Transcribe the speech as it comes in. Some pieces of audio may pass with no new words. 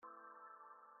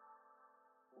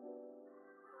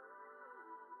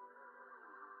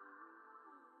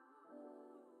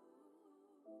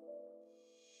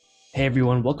Hey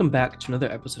everyone, welcome back to another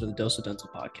episode of the Dose of Dental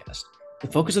podcast. The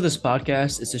focus of this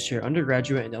podcast is to share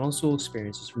undergraduate and dental school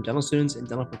experiences from dental students and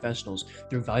dental professionals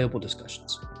through valuable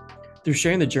discussions. Through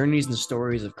sharing the journeys and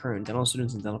stories of current dental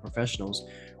students and dental professionals,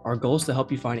 our goal is to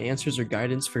help you find answers or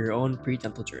guidance for your own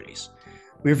pre-dental journeys.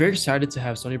 We are very excited to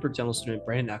have Stony Brook dental student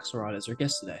Brandon Axelrod as our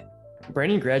guest today.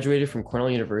 Brandon graduated from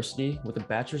Cornell University with a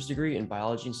bachelor's degree in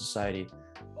biology and society,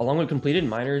 along with completed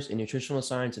minors in nutritional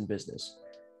science and business.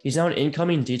 He's now an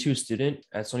incoming D2 student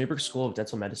at Stony Brook School of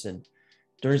Dental Medicine.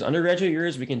 During his undergraduate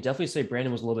years, we can definitely say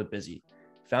Brandon was a little bit busy,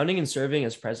 founding and serving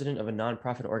as president of a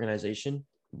nonprofit organization,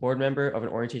 board member of an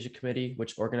orientation committee,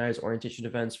 which organized orientation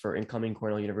events for incoming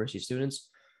Cornell University students,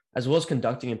 as well as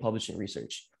conducting and publishing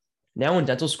research. Now in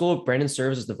dental school, Brandon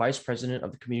serves as the vice president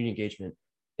of the community engagement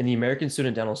in the American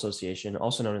Student Dental Association,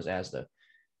 also known as ASDA.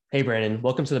 Hey, Brandon,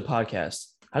 welcome to the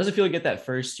podcast. How does it feel to get that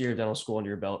first year of dental school under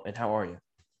your belt, and how are you?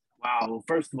 Wow. Well,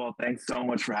 first of all, thanks so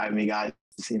much for having me, guys.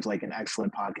 It seems like an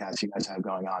excellent podcast you guys have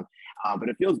going on, but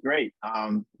it feels great.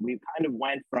 We kind of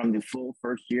went from the full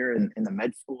first year in the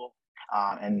med school,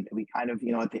 and we kind of,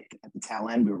 at the tail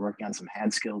end, we were working on some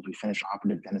hand skills. We finished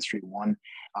operative dentistry 1,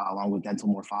 along with dental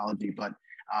morphology, but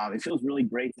it feels really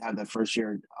great to have that first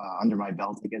year under my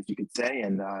belt, I guess you could say,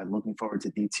 and looking forward to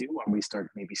D2 when we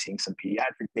start maybe seeing some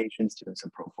pediatric patients, doing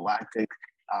some prophylactic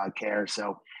care.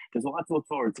 So there's a lot to look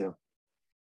forward to.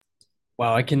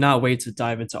 Wow, I cannot wait to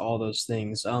dive into all those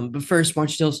things. But first, why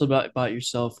don't you tell us about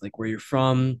yourself, like where you're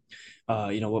from,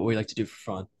 what we like to do for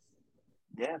fun.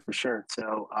 Yeah, for sure.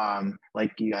 So,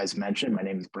 like you guys mentioned, my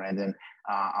name is Brandon.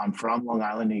 I'm from Long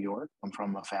Island, New York. I'm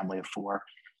from a family of 4.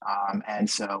 And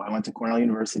so I went to Cornell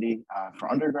University for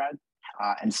undergrad.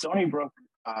 And Stony Brook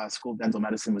School of Dental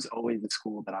Medicine was always the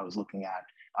school that I was looking at.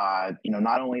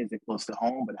 Not only is it close to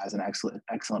home, but has an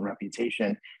excellent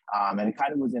reputation. And it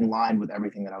kind of was in line with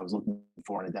everything that I was looking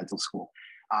for in a dental school.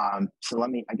 So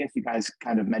I guess you guys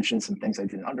kind of mentioned some things I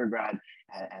did in undergrad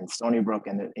and Stony Brook,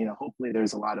 and hopefully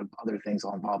there's a lot of other things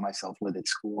I'll involve myself with at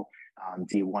school.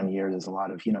 D1 year, there's a lot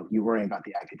of, you worrying about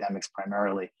the academics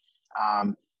primarily.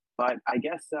 But I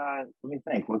guess, let me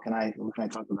think, what can I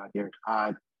talk about here?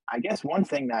 I guess one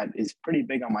thing that is pretty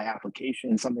big on my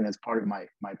application, something that's part of my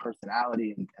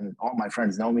personality, and all my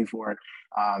friends know me for it,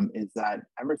 is that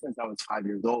ever since I was 5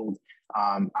 years old,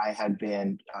 I had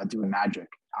been doing magic.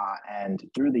 And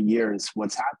through the years,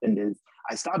 what's happened is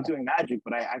I stopped doing magic,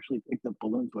 but I actually picked up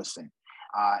balloon twisting.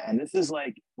 And this is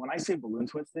like, when I say balloon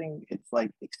twisting, it's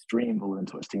like extreme balloon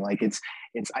twisting. Like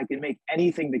I can make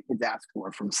anything the kids ask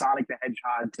for, from Sonic the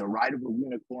Hedgehog to Ride of a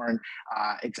Unicorn.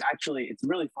 It's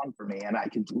really fun for me. And I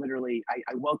can literally,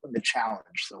 I welcome the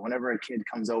challenge. So whenever a kid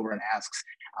comes over and asks,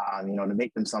 to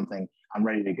make them something, I'm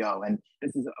ready to go. And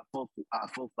this is a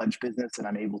full-fledged business that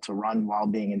I'm able to run while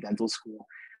being in dental school.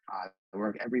 I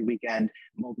work every weekend,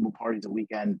 multiple parties a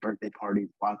weekend, birthday parties,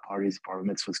 block parties, bar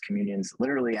mitzvahs, communions,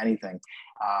 literally anything.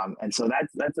 And so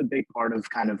that's a big part of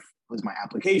kind of was my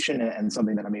application and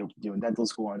something that I'm able to do in dental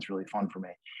school, and it's really fun for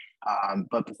me.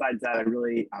 But besides that,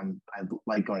 I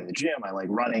like going to the gym. I like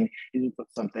running. These are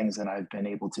some things that I've been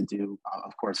able to do,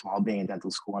 of course, while being in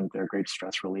dental school, and they're great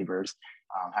stress relievers.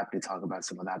 I'm happy to talk about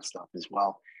some of that stuff as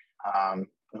well.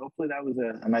 But hopefully that was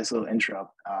a nice little intro.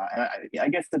 And I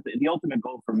guess that the ultimate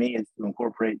goal for me is to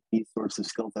incorporate these sorts of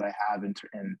skills that I have in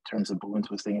terms of balloon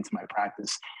twisting into my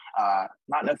practice.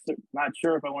 Not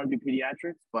sure if I want to do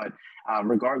pediatrics, but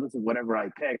regardless of whatever I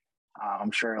pick,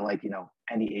 I'm sure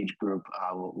any age group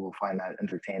will find that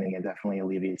entertaining and definitely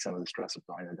alleviate some of the stress of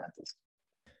going to the dentist.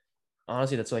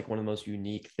 Honestly, that's like one of the most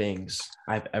unique things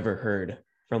I've ever heard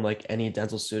from like any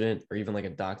dental student or even like a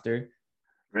doctor.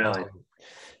 Really?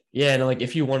 Yeah, and like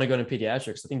if you want to go into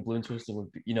pediatrics, I think balloon twisting would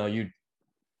be, you'd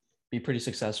be pretty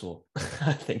successful.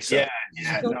 I think so.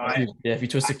 Yeah. No, if you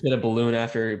twist a kid a balloon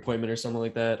after an appointment or something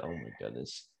like that, oh my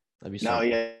goodness, that'd be so. No,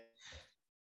 yeah.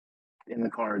 In the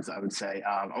cards, I would say.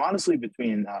 I'm honestly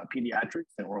between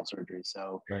pediatrics and oral surgery.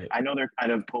 So right. I know they're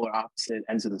kind of polar opposite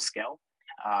ends of the scale.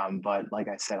 But like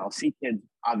I said, I'll see kids,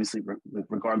 obviously,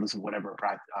 regardless of whatever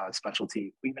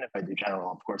specialty. Even if I do general,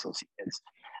 of course, I'll see kids.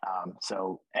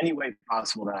 So any way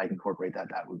possible that I can incorporate that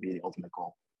would be the ultimate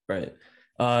goal. Right.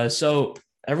 So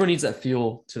everyone needs that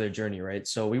fuel to their journey, right?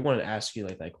 So we wanted to ask you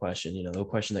like that question, the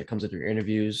question that comes with your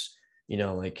interviews,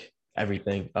 like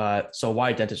everything. So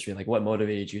why dentistry? Like what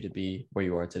motivated you to be where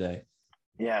you are today?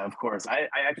 Yeah, of course. I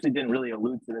actually didn't really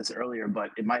allude to this earlier, but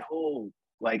in my whole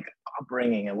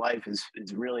upbringing and life is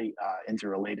really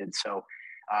interrelated. So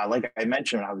like I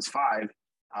mentioned, when I was 5,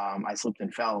 I slipped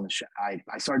and fell in the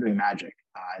I started doing magic.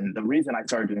 And the reason I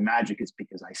started doing magic is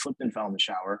because I slipped and fell in the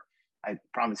shower. I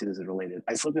promise you this is related.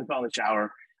 I slipped and fell in the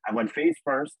shower. I went face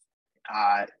first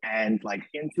and like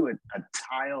into a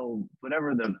tile,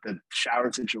 whatever the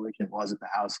shower situation was at the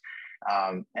house.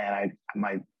 And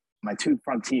my two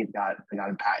front teeth got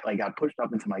impacted, like got pushed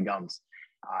up into my gums,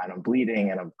 and I'm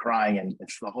bleeding and I'm crying, and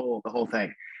it's the whole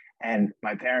thing. And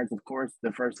my parents, of course,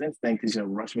 the first instinct is,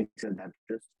 rush me to the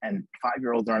dentist. And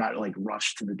 5-year-olds are not like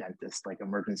rushed to the dentist, like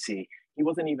emergency. He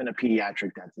wasn't even a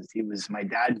pediatric dentist. He was my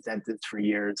dad's dentist for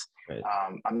years. Right.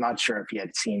 I'm not sure if he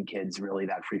had seen kids really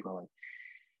that frequently.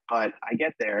 But I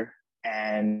get there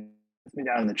and puts me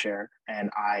down in the chair, and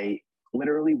I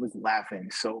literally was laughing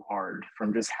so hard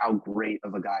from just how great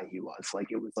of a guy he was.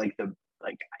 Like it was like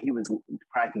he was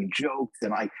cracking jokes,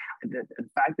 and like the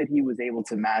fact that he was able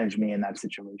to manage me in that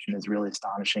situation is really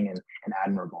astonishing and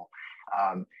admirable.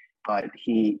 But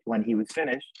when he was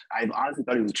finished, I honestly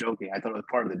thought he was joking. I thought it was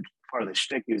part of the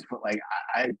shtick he was put. Like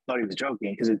I thought he was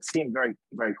joking because it seemed very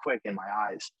very quick in my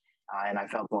eyes, and I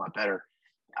felt a lot better.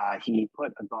 He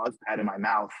put a gauze pad in my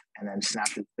mouth and then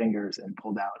snapped his fingers and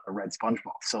pulled out a red sponge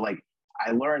ball. So like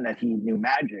I learned that he knew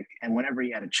magic, and whenever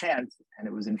he had a chance, and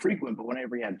it was infrequent, but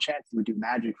whenever he had a chance, he would do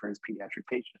magic for his pediatric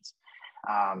patients.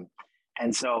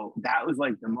 And so that was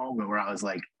like the moment where I was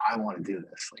like, I want to do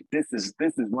this. Like this is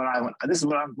what I want. This is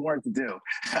what I'm born to do.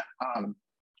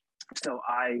 So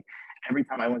every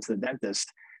time I went to the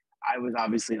dentist, I was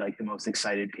obviously like the most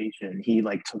excited patient. He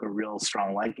like took a real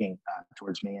strong liking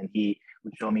towards me, and he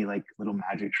would show me like little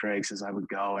magic tricks as I would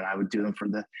go, and I would do them for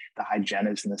the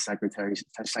hygienist and the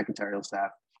secretarial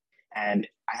staff. And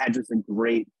I had just a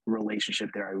great relationship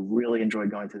there. I really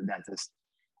enjoyed going to the dentist.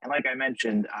 And like I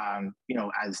mentioned,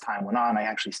 as time went on, I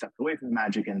actually stepped away from the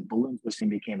magic, and balloon twisting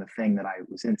became a thing that I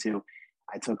was into.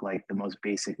 I took like the most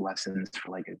basic lessons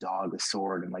for like a dog, a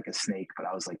sword, and like a snake, but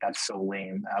I was like, that's so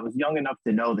lame. I was young enough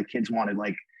to know the kids wanted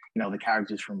like, the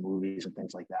characters from movies and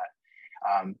things like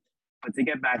that. But to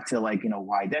get back to like,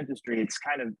 why dentistry, it's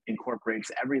kind of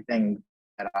incorporates everything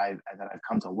that I've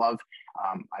come to love.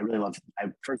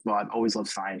 First of all, I've always loved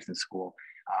science in school.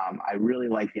 I really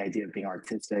like the idea of being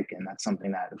artistic, and that's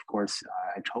something that, of course,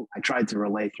 I tried to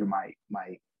relay through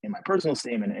in my personal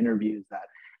statement and interviews that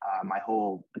my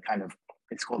whole kind of,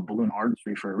 it's called balloon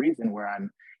artistry for a reason, where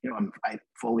I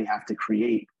fully have to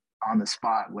create on the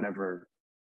spot whatever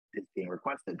is being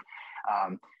requested.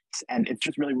 And it's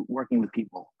just really working with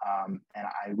people. And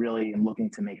I really am looking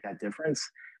to make that difference.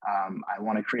 I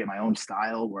want to create my own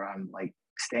style where I'm like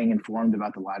staying informed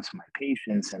about the lives of my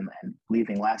patients and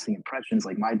leaving lasting impressions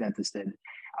like my dentist did.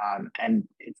 And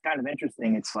it's kind of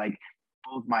interesting. It's like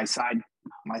both my side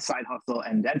hustle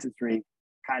and dentistry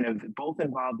kind of both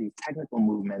involve these technical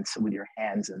movements with your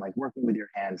hands and like working with your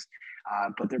hands,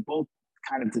 but they're both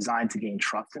kind of designed to gain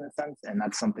trust in a sense. And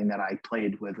that's something that I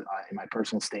played with in my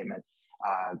personal statement.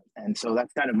 And so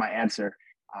that's kind of my answer.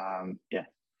 Yeah.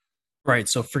 Right.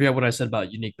 So forget what I said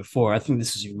about unique before. I think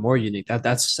this is even more unique.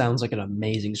 That sounds like an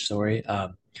amazing story.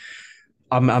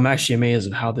 I'm actually amazed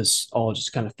at how this all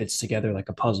just kind of fits together like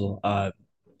a puzzle. I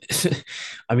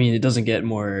mean, it doesn't get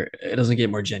more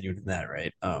genuine than that,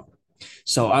 right?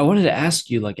 So I wanted to ask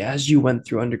you, like, as you went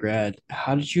through undergrad,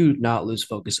 how did you not lose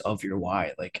focus of your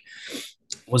why? Like,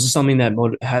 was it something that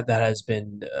has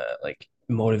been like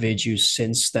motivated you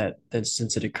since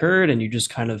it occurred, and you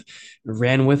just kind of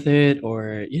ran with it,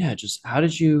 or yeah, just how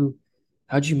did you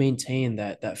maintain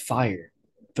that fire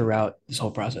throughout this whole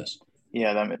process?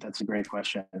 Yeah, that's a great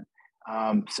question.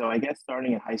 So I guess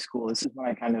starting in high school, this is when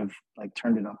I kind of like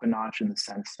turned it up a notch in the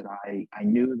sense that I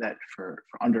knew that for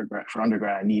undergrad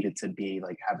I needed to be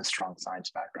like have a strong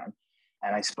science background,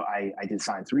 and I did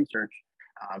science research.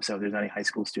 So if there's any high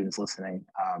school students listening,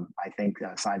 I think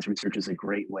science research is a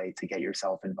great way to get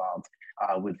yourself involved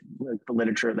with the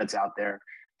literature that's out there,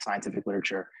 scientific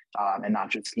literature, and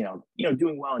not just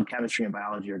doing well in chemistry and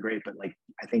biology are great, but like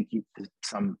I think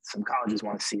some colleges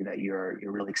want to see that you're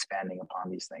really expanding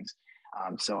upon these things.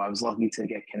 So I was lucky to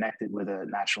get connected with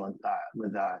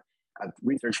a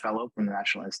research fellow from the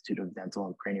National Institute of Dental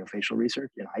and Craniofacial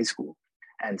Research in high school.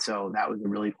 And so that was a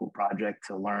really cool project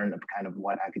to learn kind of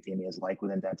what academia is like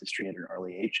within dentistry at an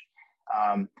early age.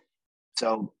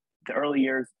 So the early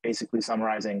years, basically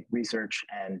summarizing research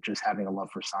and just having a love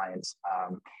for science.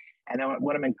 And then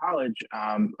when I'm in college,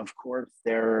 of course,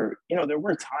 there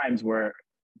were times where,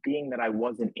 being that I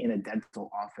wasn't in a dental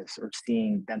office or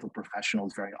seeing dental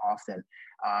professionals very often,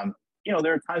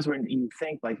 there are times when you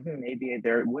think like, maybe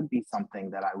there would be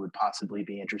something that I would possibly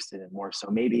be interested in more.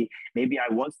 So maybe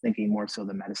I was thinking more so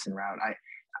the medicine route.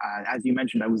 As you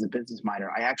mentioned, I was a business minor.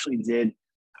 I actually did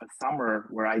a summer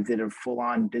where I did a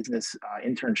full-on business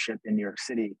internship in New York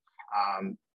City,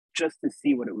 just to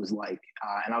see what it was like.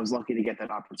 And I was lucky to get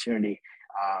that opportunity.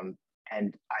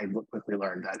 And I quickly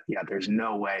learned that, yeah, there's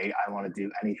no way I want to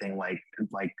do anything like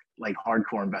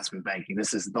hardcore investment banking.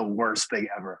 This is the worst thing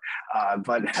ever.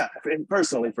 But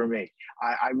personally for me,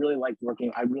 I really like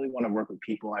working. I really want to work with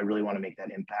people. I really want to make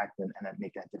that impact and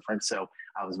make that difference. So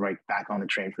I was right back on the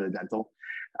train for the dental.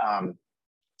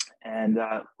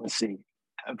 Let's see,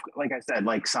 like I said,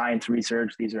 like science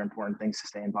research, these are important things to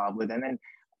stay involved with. And then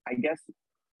I guess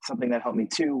something that helped me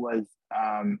too was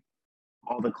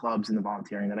all the clubs and the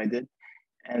volunteering that I did.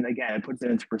 And again, it puts it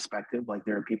into perspective. Like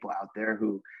there are people out there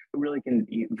who really can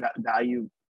value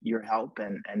your help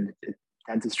and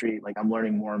dentistry. Like I'm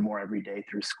learning more and more every day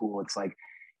through school. It's like,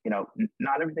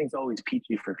 not everything's always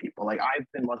peachy for people. Like I've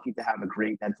been lucky to have a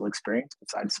great dental experience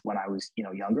besides when I was,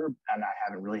 younger, and I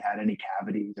haven't really had any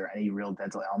cavities or any real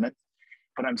dental ailments.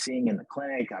 But I'm seeing in the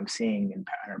clinic, I'm seeing in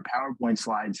PowerPoint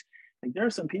slides, like there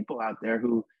are some people out there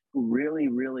who really,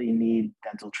 really need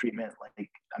dental treatment like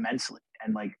immensely.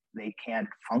 And like they can't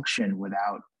function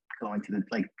without going to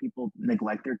people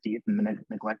neglect their teeth and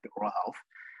neglect their oral health.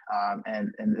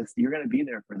 And you're going to be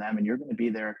there for them, and you're going to be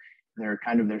they're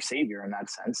kind of their savior in that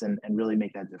sense, and really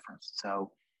make that difference.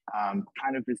 So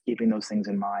kind of just keeping those things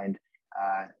in mind.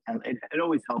 And it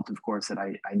always helped, of course, that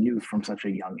I knew from such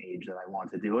a young age that I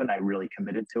wanted to do it, and I really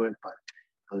committed to it. But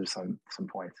those are some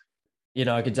points. We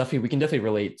can definitely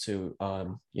relate to,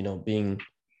 being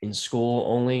in school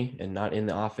only and not in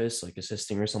the office, like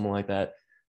assisting or something like that.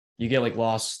 You get like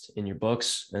lost in your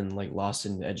books and like lost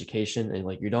in education, and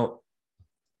like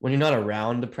when you're not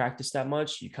around the practice that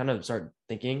much, you kind of start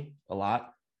thinking a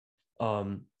lot.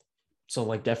 So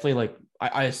like definitely like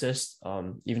I assist,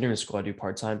 even during school, I do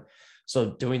part-time.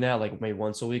 So doing that like maybe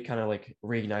once a week kind of like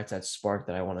reignites that spark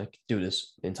that I want to do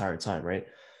this the entire time, right?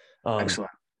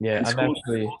 Excellent. Yeah, and schools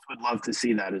would love to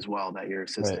see that as well, that you're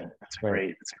assisting. Right, That's a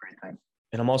great thing.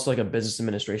 And I'm also like a business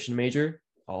administration major,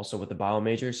 also with the bio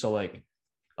major. So like,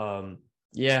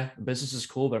 business is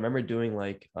cool. But I remember doing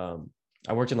like,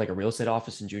 I worked in like a real estate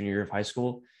office in junior year of high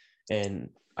school, and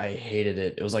I hated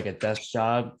it. It was like a desk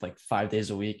job, like 5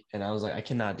 days a week. And I was like, I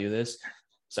cannot do this.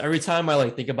 So every time I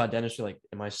like think about dentistry, like,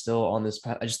 am I still on this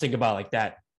path? I just think about like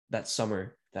that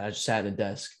summer that I just sat at the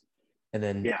desk. And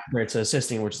then compared to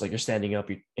assisting, which is like you're standing up,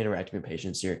 you're interacting with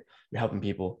patients, you're helping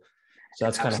people. So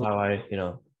that's kind of how I,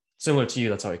 similar to you,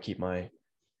 that's how I keep my,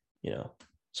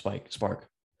 spark.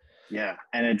 Yeah.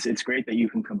 And it's great that you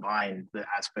can combine the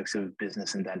aspects of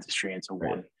business and dentistry into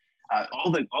one.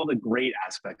 All the great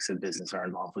aspects of business are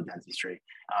involved with dentistry.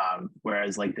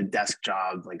 Whereas like the desk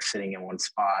job, like sitting in one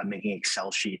spot, making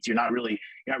Excel sheets, you're not really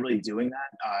doing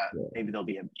that. Maybe there'll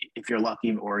be if you're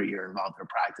lucky or you're involved in a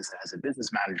practice as a business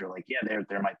manager, like,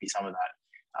 there might be some of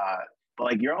that. But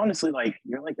like, you're honestly like,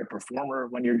 you're like a performer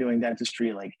when you're doing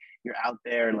dentistry. Like you're out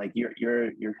there, like you're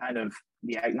kind of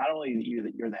not only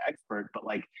you're the expert, but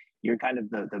like you're kind of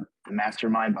the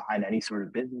mastermind behind any sort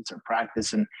of business or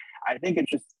practice. And I think it's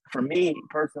just, for me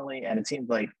personally, and it seems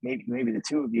like maybe the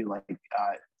two of you, like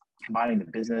combining the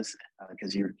business,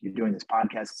 because you're doing this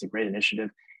podcast, it's a great initiative,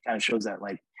 kind of shows that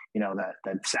like,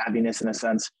 that savviness in a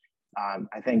sense.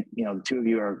 I think, the two of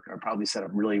you are probably set up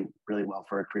really, really well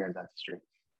for a career in dentistry.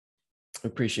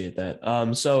 Appreciate that.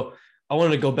 So I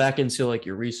wanted to go back into like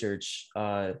your research.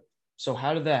 So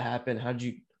how did that happen? How did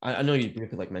you, I know you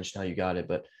briefly like mentioned how you got it,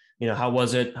 but how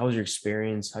was it? How was your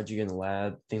experience? How'd you get in the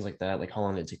lab? Things like that. Like how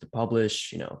long did it take to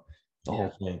publish? The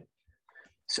whole thing.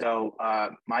 So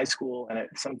my school, and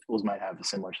some schools might have a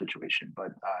similar situation,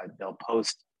 but they'll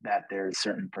post that there's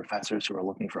certain professors who are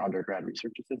looking for undergrad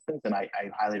research assistants. And I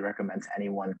highly recommend to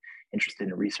anyone interested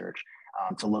in research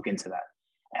to look into that.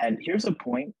 And here's a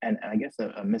point, and I guess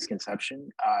a misconception,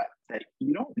 that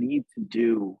you don't need to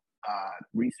do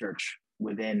research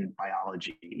within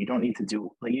biology. You don't need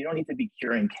to be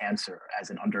curing cancer as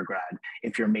an undergrad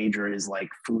if your major is like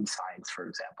food science, for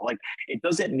example. Like it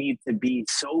doesn't need to be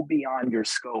so beyond your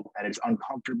scope that it's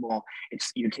uncomfortable.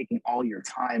 You're taking all your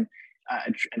time.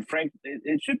 And frankly,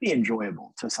 it should be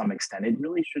enjoyable to some extent. It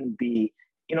really shouldn't be,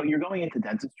 you're going into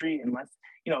dentistry unless,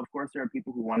 of course, there are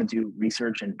people who want to do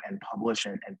research and publish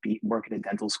and work at a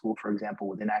dental school, for example,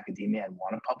 within academia and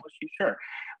want to publish. Sure.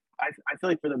 I feel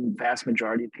like for the vast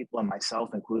majority of people, and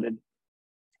myself included,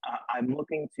 I'm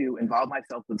looking to involve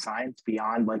myself with science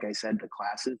beyond, like I said, the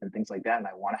classes and things like that. And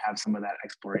I want to have some of that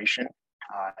exploration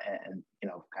and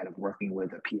kind of working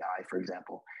with a PI, for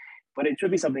example. But it should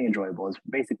be something enjoyable is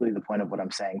basically the point of what I'm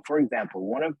saying. For example,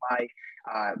 one of my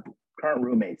current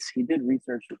roommates, he did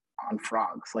research on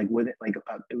frogs, like with it,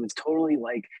 it was totally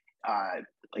like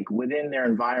within their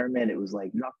environment. It was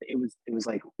like nothing. It was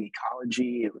like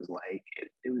ecology. It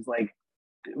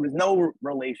was no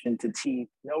relation to teeth,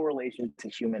 no relation to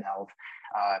human health.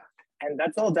 And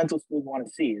that's all dental schools want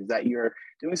to see, is that you're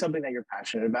doing something that you're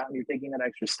passionate about and you're taking that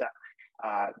extra step.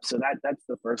 So that's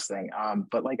the first thing.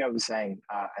 But like I was saying,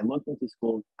 I looked into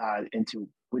schools, into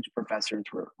which professors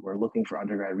were looking for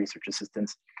undergrad research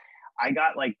assistants. I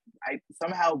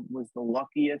somehow was the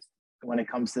luckiest when it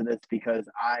comes to this, because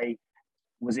I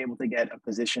was able to get a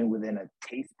position within a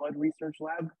taste bud research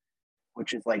lab,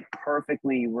 which is like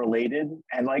perfectly related.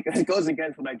 And like it goes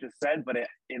against what I just said, but it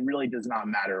really does not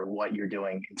matter what you're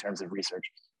doing in terms of research.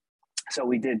 So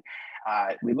we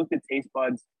looked at taste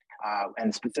buds,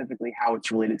 and specifically how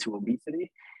it's related to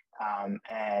obesity.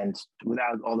 And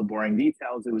without all the boring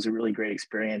details, it was a really great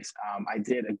experience. I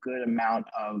did a good amount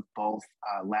of both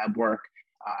lab work.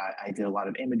 I did a lot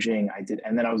of imaging.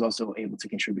 And then I was also able to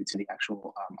contribute to the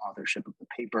actual authorship of the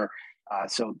paper.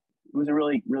 So it was a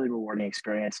really, really rewarding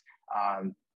experience.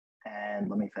 And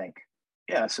let me think.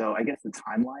 Yeah, so I guess the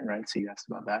timeline, right? So you asked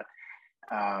about that.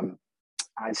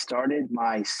 I started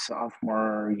my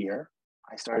sophomore year.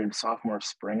 I started sophomore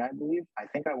spring, I believe. I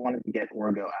think I wanted to get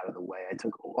Orgo out of the way. I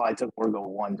took Orgo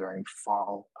 1 during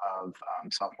fall of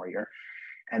sophomore year.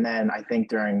 And then I think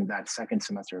during that second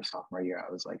semester of sophomore year,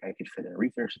 I was like, I could fit in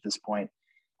research at this point.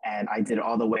 And I did it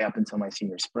all the way up until my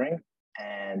senior spring.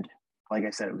 And like I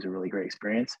said, it was a really great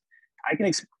experience.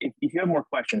 If you have more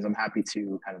questions, I'm happy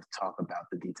to kind of talk about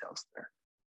the details there.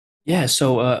 Yeah.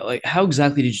 So, like, how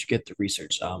exactly did you get the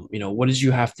research? What did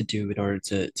you have to do in order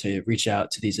to reach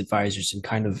out to these advisors and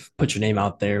kind of put your name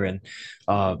out there? And,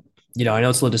 I know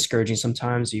it's a little discouraging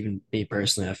sometimes. Even me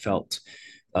personally, I felt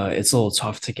it's a little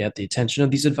tough to get the attention of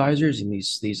these advisors and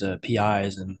these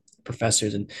PIs and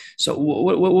professors. And so,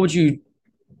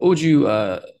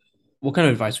 what kind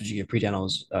of advice would you give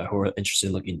pre-dentals who are interested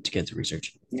in looking to get into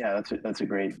research? Yeah, that's a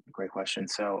great question.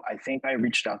 So I think I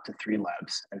reached out to 3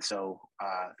 labs, and so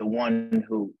the one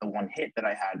hit that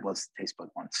I had was Facebook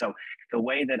one. So the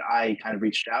way that I kind of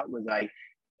reached out was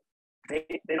they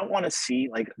don't want to see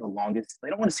like they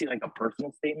don't want to see like a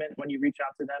personal statement when you reach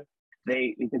out to them.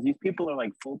 Because these people are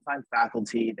like full-time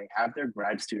faculty, they have their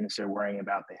grad students they're worrying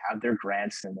about, they have their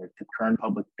grants and the current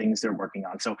public things they're working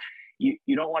on. So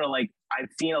you don't want to I've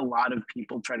seen a lot of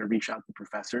people try to reach out to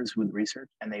professors with research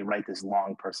and they write this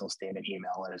long personal statement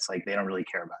email, and it's like they don't really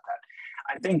care about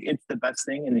that. I think it's the best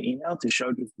thing in the email to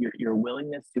show just your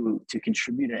willingness to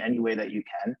contribute in any way that you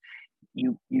can.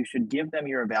 You should give them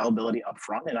your availability up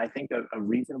front, and I think a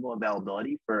reasonable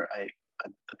availability for a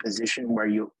position where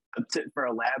for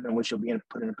a lab in which you'll be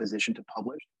put in a position to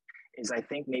publish is, I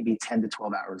think, maybe 10 to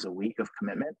 12 hours a week of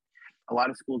commitment. A lot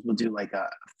of schools will do like a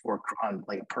per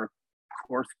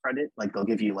course credit, like they'll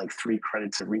give you like 3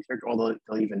 credits of research, or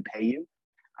they'll even pay you.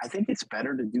 I think it's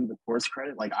better to do the course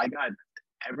credit. Like I got,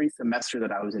 every semester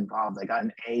that I was involved, I got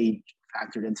an A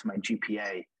factored into my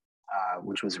GPA,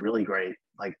 which was really great.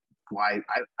 Like why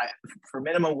for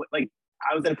minimum, like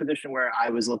I was in a position where I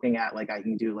was looking at like I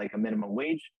can do like a minimum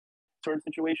wage sort of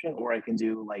situation, or I can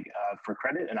do like for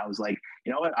credit. And I was like,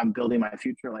 you know what, I'm building my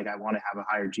future. Like I want to have a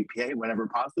higher GPA whenever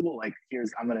possible. Like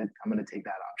I'm gonna take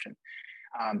that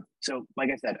option. So like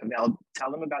I said,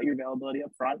 tell them about your availability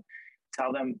up front.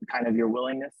 Tell them kind of your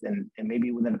willingness, and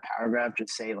maybe within a paragraph,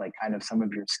 just say like kind of some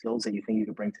of your skills that you think you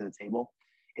could bring to the table.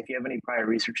 If you have any prior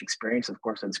research experience, of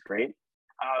course, that's great.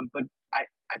 But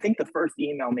I think the first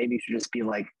email maybe should just be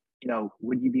like,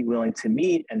 would you be willing to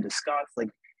meet and discuss? Like,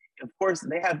 of course,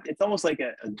 it's almost like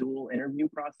a dual interview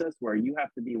process where you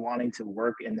have to be wanting to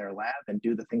work in their lab and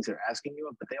do the things they're asking you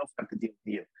of, but they also have to deal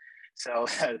with you. So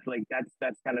like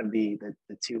that's kind of the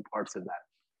 2 parts of that.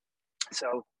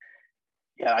 So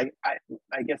yeah,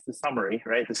 I guess the summary,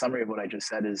 right? The summary of what I just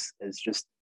said is just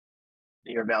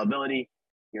your availability,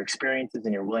 your experiences,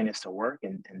 and your willingness to work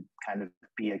and kind of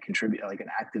be a contributor, like an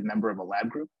active member of a lab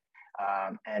group,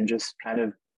 and just kind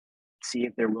of see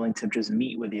if they're willing to just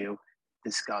meet with you,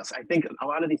 discuss. I think a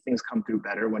lot of these things come through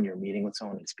better when you're meeting with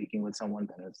someone and speaking with someone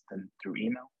than through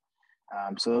email.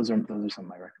 So those are some of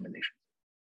my recommendations.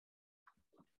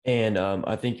 And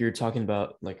I think you're talking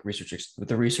about like research with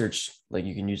the research, like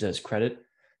you can use that as credit.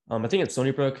 I think at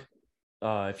Stony Brook,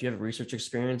 if you have research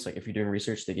experience, like if you're doing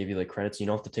research, they give you like credits. You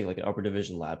don't have to take like an upper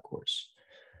division lab course,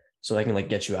 so they can like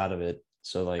get you out of it.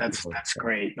 So like that's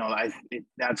great. No,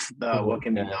 that's what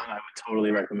can be done. I would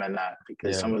totally recommend that,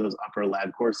 because some of those upper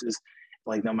lab courses,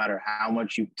 like no matter how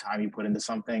much time you put into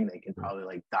something, they can probably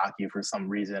like dock you for some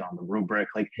reason on the rubric.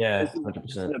 Like this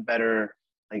is a better.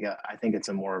 Like I think it's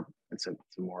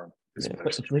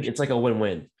like a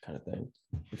win-win kind of thing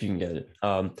if you can get it.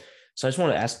 So I just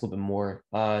want to ask a little bit more.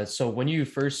 So when you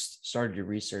first started your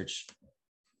research,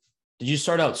 did you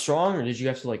start out strong, or did you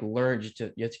have to like learn?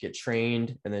 You have to get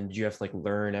trained, and then did you have to like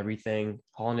learn everything?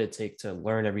 How long did it take to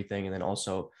learn everything, and then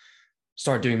also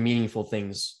start doing meaningful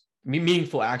things,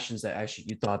 meaningful actions that actually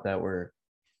you thought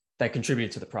that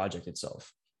contributed to the project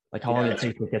itself? Like how long did it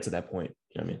take to get to that point?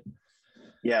 You know what I mean?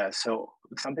 Yeah, so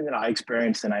something that I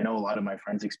experienced, and I know a lot of my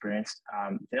friends experienced,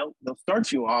 they'll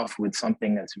start you off with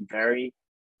something that's very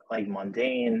like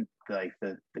mundane, like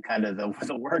the kind of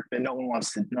the work that no one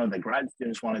wants to know, the grad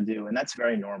students want to do, and that's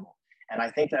very normal. And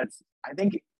I think that's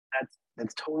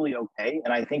totally okay.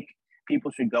 And I think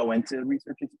people should go into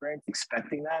research experience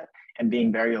expecting that and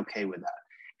being very okay with that,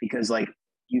 because like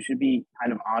you should be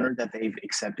kind of honored that they've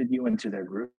accepted you into their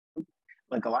group.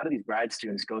 Like a lot of these grad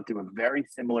students go through a very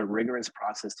similar rigorous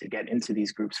process to get into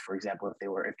these groups. For example, if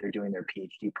they're doing their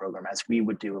PhD program, as we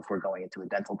would do if we're going into a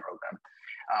dental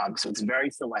program. So it's very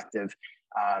selective,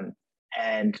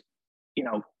 and you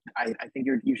know, I think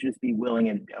you should just be willing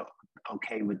and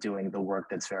okay with doing the work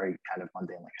that's very kind of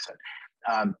mundane, like I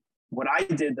said. What I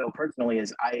did though personally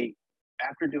is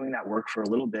after doing that work for a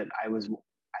little bit,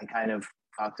 I kind of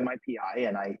talked to my PI,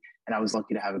 and I was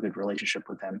lucky to have a good relationship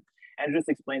with him, and just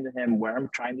explained to him where I'm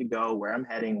trying to go, where I'm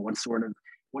heading, what's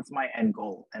my end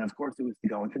goal. And of course it was to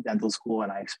go into dental school.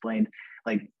 And I explained,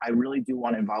 like, I really do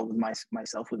want to involve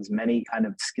myself with as many kind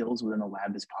of skills within the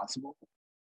lab as possible.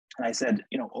 And I said,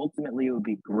 you know, ultimately it would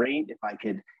be great if I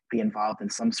could be involved in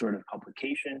some sort of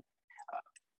publication.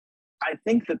 I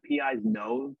think the PIs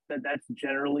know that that's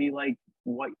generally like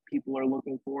what people are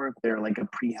looking for if they're like a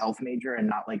pre-health major and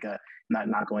not like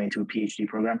not going into a PhD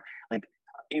program. Like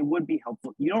it would be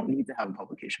helpful. You don't need to have a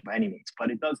publication by any means,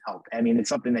 but it does help. I mean, it's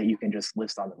something that you can just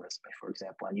list on the resume, for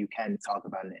example, and you can talk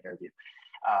about in an interview.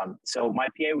 So my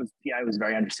PI was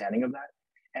very understanding of that.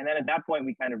 And then at that point,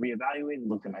 we kind of reevaluated,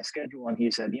 looked at my schedule, and he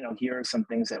said, you know, here are some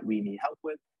things that we need help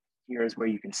with. Here's where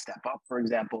you can step up, for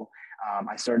example.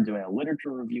 I started doing a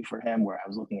literature review for him where I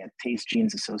was looking at taste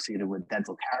genes associated with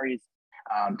dental caries.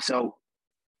 So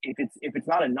if it's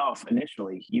not enough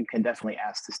initially, you can definitely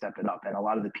ask to step it up, and a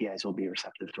lot of the PIs will be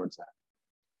receptive towards that.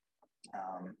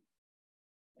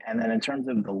 And then in terms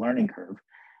of the learning curve,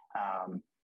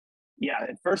 yeah,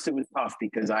 at first it was tough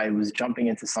because I was jumping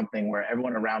into something where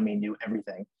everyone around me knew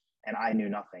everything and I knew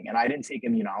nothing. And I didn't take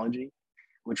immunology,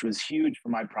 which was huge for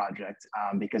my project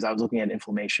because I was looking at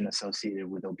inflammation associated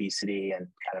with obesity and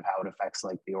kind of how it affects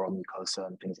like the oral mucosa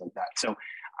and things like that. So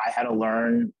I had to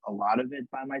learn a lot of it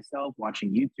by myself,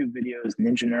 watching YouTube videos.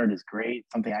 Ninja Nerd is great,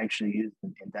 something I actually use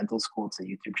in dental school. It's a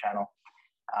YouTube channel.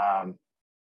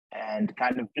 And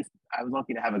kind of just, I was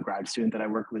lucky to have a grad student that I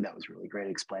worked with that was really great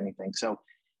at explaining things. So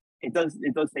it does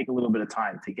take a little bit of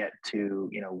time to get to,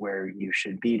 you know, where you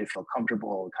should be to feel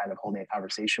comfortable kind of holding a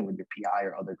conversation with your PI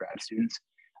or other grad students.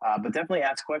 But definitely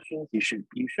ask questions. You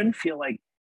shouldn't feel like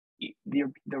the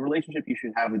relationship you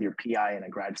should have with your PI and a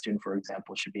grad student, for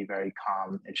example, should be very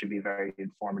calm. It should be very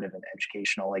informative and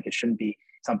educational. Like it shouldn't be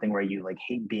something where you like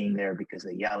hate being there because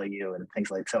they yell at you and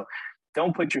things like so.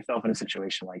 Don't put yourself in a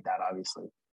situation like that, obviously.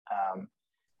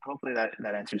 Hopefully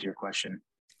that answers your question.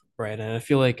 Right. And I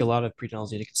feel like a lot of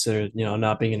pre-dentals need to consider, you know,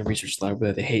 not being in a research lab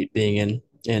that they hate being in,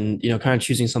 and, you know, kind of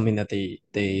choosing something that they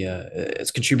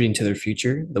it's contributing to their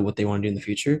future, what they want to do in the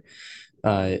future,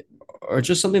 uh, or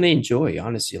just something they enjoy,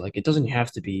 honestly. Like it doesn't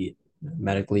have to be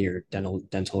medically or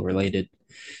dental related,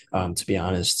 to be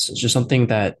honest. It's just something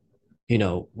that, you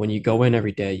know, when you go in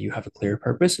every day, you have a clear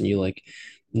purpose and you like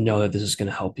know that this is going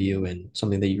to help you and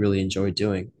something that you really enjoy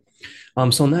doing.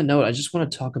 So on that note, I just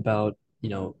want to talk about, you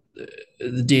know,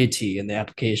 the DAT and the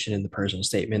application and the personal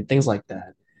statement, things like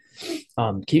that.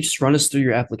 Can you just run us through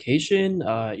your application?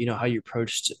 You know, how you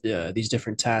approached these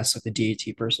different tasks, like the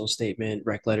DAT, personal statement,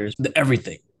 rec letters,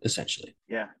 everything, essentially.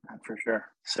 Yeah, for sure.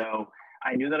 So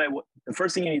I knew that the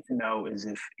first thing you need to know is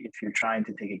if you're trying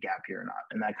to take a gap year or not,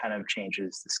 and that kind of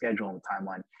changes the schedule and the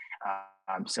timeline.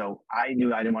 So I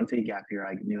knew I didn't want to take a gap year.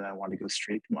 I knew that I wanted to go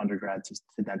straight from undergrad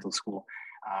to dental school.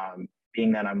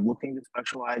 Being that I'm looking to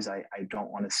specialize, I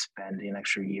don't want to spend an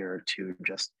extra year or two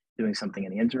just doing something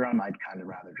in the interim. I'd kind of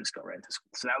rather just go right into school.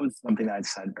 So that was something that I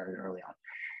decided very early on.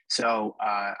 So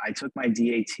I took my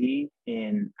DAT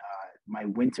in my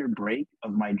winter break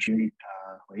of my junior.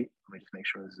 Wait, let me just make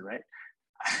sure this is right.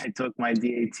 I took my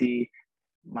DAT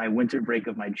my winter break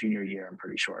of my junior year. I'm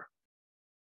pretty sure.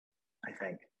 I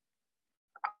think.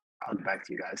 I'll get back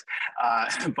to you guys.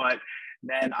 But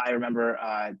then I remember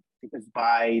because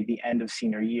by the end of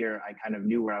senior year, I kind of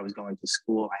knew where I was going to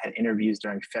school. I had interviews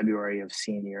during February of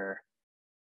senior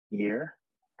year,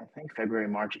 I think February,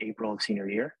 March, April of senior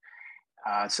year.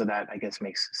 So that I guess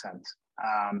makes sense.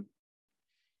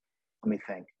 Let me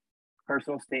think.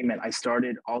 Personal statement. I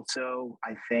started also,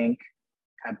 I think,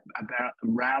 about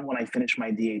around when I finished my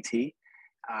DAT.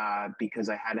 Because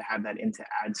I had to have that into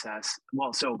ADSAS.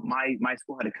 Well, so my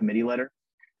school had a committee letter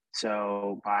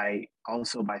So by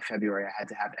February, I had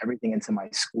to have everything into my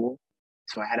school.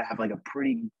 So I had to have like a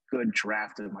pretty good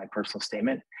draft of my personal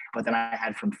statement. But then I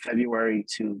had from February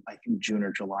to I think June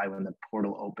or July when the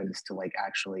portal opens to like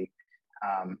actually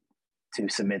um, to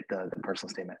submit the personal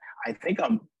statement. I think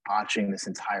I'm botching this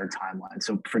entire timeline.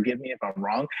 So forgive me if I'm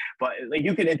wrong, but like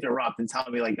you can interrupt and tell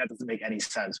me like that doesn't make any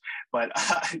sense. But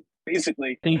basically,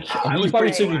 I I think you was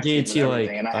probably pretty took your proactive with DAT everything, like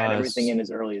and I had everything in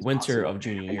as early as winter possible, of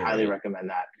junior and year, highly right? recommend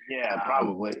that. Yeah, Um,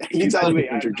 probably. you guys may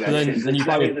So interject. then you I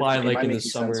probably mean, applied it like might in the make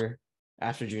sense. summer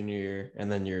after junior year,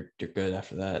 and then you're good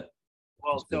after that.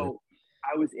 Well, so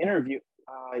I was interviewed.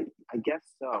 I guess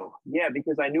so. Yeah,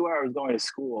 because I knew where I was going to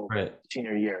school Right.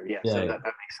 senior year. Yeah, Yeah. so that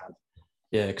makes sense.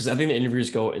 Yeah, because I think the interviews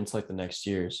go into like the next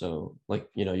year. So like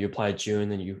you apply June,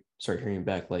 then you start hearing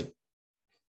back like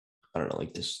I don't know,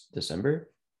 like this December,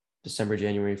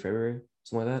 January, February,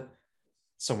 something like that,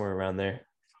 somewhere around there.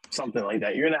 Something like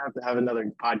that. You're gonna have to have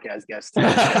another podcast guest. We'll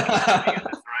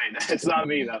Right? It's not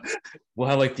me though.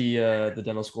 have like the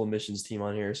dental school admissions team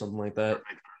on here or something like that.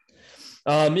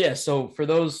 Yeah. So for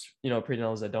those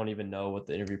pre-dentals that don't even know what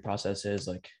the interview process is,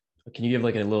 like, can you give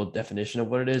like a little definition of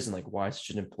what it is and like why it's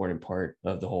such an important part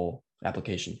of the whole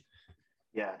application?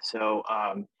 Yeah. So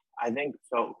I think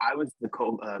so. I was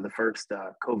the first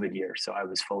COVID year, so I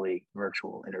was fully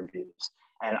virtual interviews,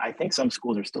 and I think some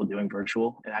schools are still doing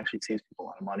virtual. It actually saves people a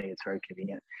lot of money. It's very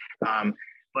convenient. Um,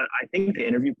 but I think the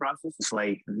interview process is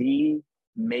like the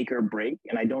make or break,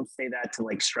 and I don't say that to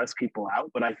like stress people out,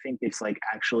 but I think it's like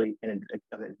actually an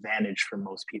advantage for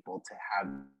most people to have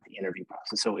the interview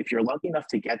process. So if you're lucky enough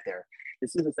to get there,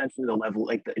 this is essentially the level.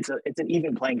 Like it's an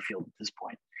even playing field at this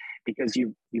point because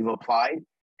you've applied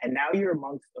and now you're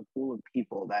amongst a pool of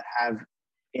people that have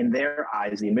in their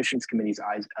eyes, the admissions committee's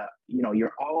eyes,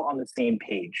 you're all on the same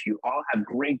page. You all have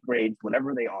great grades,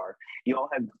 whatever they are. You all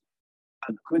have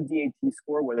a good DAT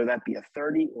score, whether that be a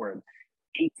 30 or an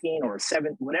 18 or a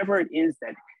 7, whatever it is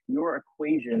that your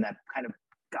equation that kind of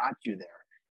got you there.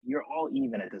 You're all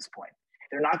even at this point.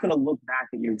 They're not going to look back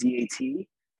at your DAT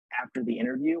after the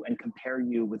interview and compare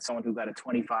you with someone who got a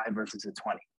 25 versus a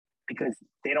 20 because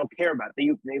they don't care about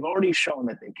it. They've already shown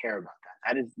that they care about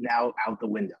that. That is now out the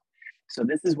window. So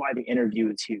this is why the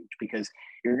interview is huge because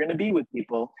you're going to be with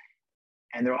people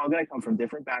and they're all going to come from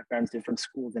different backgrounds, different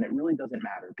schools, and it really doesn't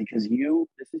matter because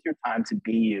this is your time to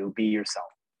be you, be yourself.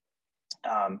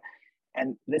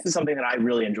 And this is something that I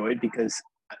really enjoyed because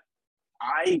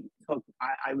I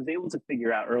was able to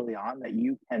figure out early on that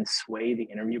you can sway the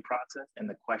interview process and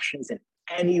the questions in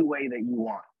any way that you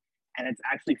want. And it's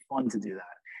actually fun to do that.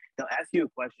 They'll ask you a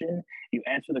question, you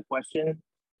answer the question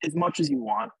as much as you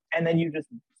want, and then you just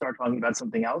start talking about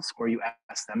something else, or you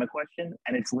ask them a question,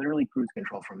 and it's literally cruise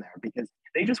control from there because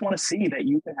they just want to see that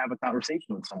you can have a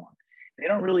conversation with someone. They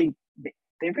don't really,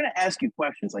 they're going to ask you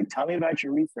questions like, tell me about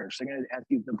your research. They're going to ask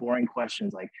you the boring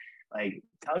questions like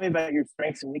tell me about your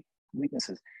strengths and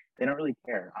weaknesses. They don't really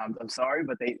care. I'm sorry,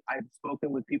 but I've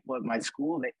spoken with people at my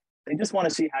school. They just want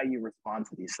to see how you respond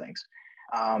to these things.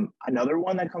 Another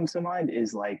one that comes to mind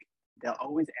is like, they'll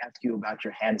always ask you about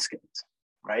your hand skills,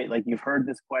 right? Like you've heard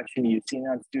this question, you've seen it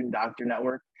on Student Doctor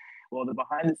Network. Well, the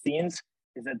behind the scenes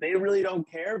is that they really don't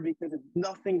care because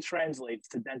nothing translates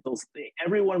to dental.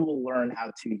 Everyone will learn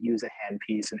how to use a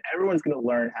handpiece and everyone's going to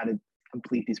learn how to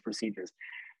complete these procedures.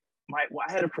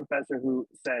 I had a professor who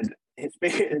said his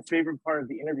favorite part of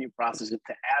the interview process is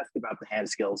to ask about the hand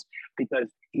skills because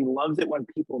he loves it when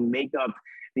people make up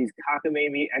these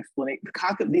cockamamie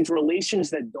explanations, these relations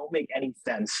that don't make any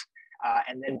sense.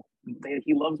 And then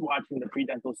he loves watching the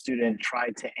pre-dental student try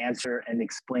to answer and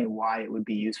explain why it would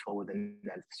be useful within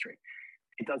dentistry.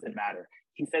 It doesn't matter.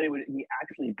 He said it would be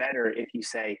actually better if you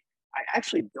say, I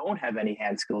actually don't have any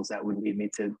hand skills that would lead me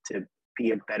to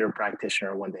be a better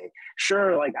practitioner one day.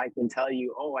 Sure, like I can tell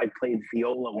you, oh, I played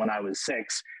viola when I was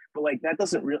 6, but like that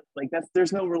doesn't really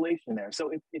there's no relation there. So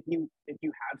if you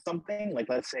have something like,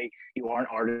 let's say you are an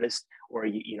artist or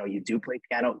you do play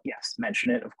piano, yes,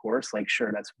 mention it, of course. Like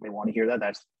sure, they want to hear that.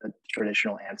 That's the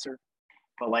traditional answer.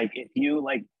 But like if you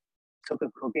like took a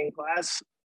cooking class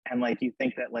and like you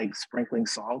think that like sprinkling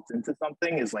salt into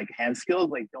something is like hand skills,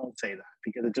 like don't say that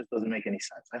because it just doesn't make any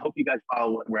sense. I hope you guys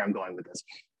follow where I'm going with this.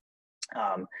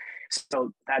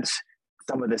 So that's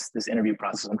some of this interview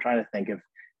process. I'm trying to think of,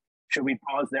 should we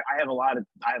pause there? I have a lot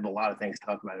of things to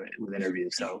talk about with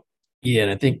interviews. So Yeah,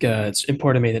 and I think it's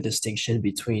important to make the distinction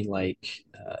between like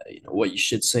what you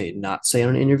should say, not say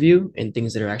on an interview, and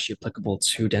things that are actually applicable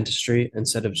to dentistry,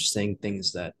 instead of just saying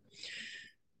things that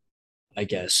I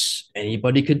guess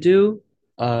anybody could do.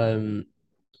 Um,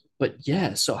 but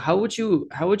yeah, so how would you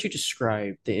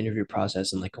describe the interview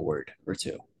process in like a word or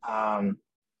two? um,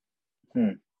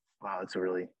 hmm. Wow, that's a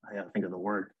really, I gotta think of the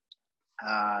word.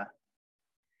 Uh,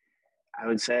 I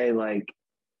would say like,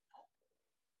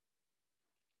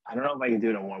 I don't know if I can do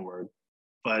it in one word,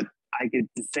 but I could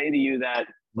say to you that,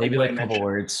 like Maybe what like I a couple mentioned,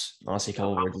 words. Honestly, a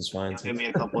couple words is fine too. give me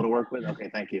a couple to work with. Okay,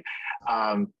 thank you.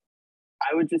 Um,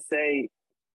 I would just say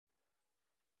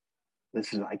I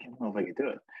don't know if I could do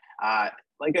it. Uh,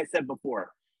 like I said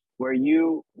before, when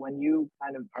you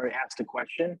kind of are asked a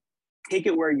question, take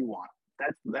it where you want.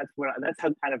 That's how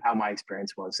kind of how my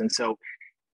experience was. And so,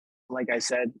 like I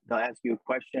said, they'll ask you a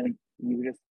question, you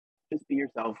just be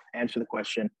yourself, answer the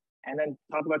question, and then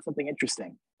talk about something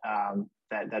interesting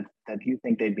that you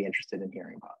think they'd be interested in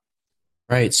hearing about.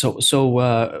 Right.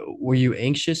 Were you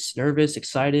anxious, nervous,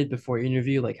 excited before your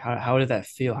interview? Like, how did that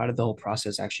feel? How did the whole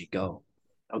process actually go?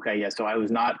 Okay, yeah. So I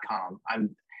was not calm.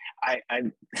 I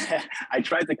I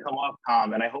tried to come off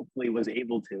calm, and I hopefully was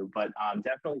able to, but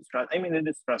definitely stress. I mean, it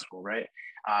is stressful, right?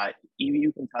 Even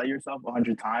you can tell yourself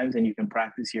 100 times, and you can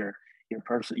practice your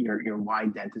why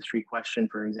dentistry question,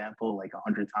 for example, like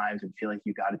 100 times, and feel like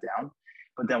you got it down.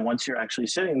 But then once you're actually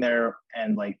sitting there,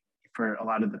 and like for a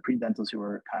lot of the pre-dentals who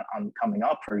are kind of coming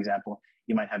up, for example,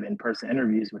 you might have in-person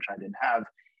interviews, which I didn't have.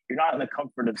 You're not in the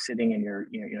comfort of sitting in your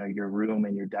room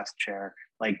in your desk chair.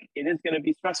 Like it is going to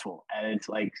be stressful, and it's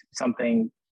like something.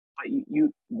 But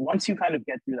you once you kind of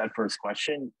get through that first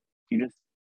question, you just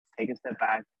take a step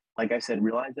back. Like I said,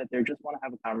 realize that they just want to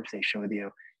have a conversation with you.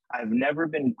 I've never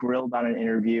been grilled on an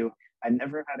interview. I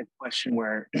never had a question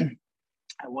where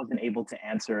I wasn't able to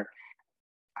answer.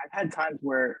 I've had times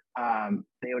where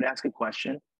they would ask a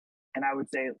question, and I would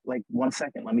say, like, 1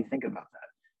 second, let me think about that.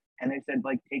 And they said,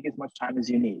 like, take as much time as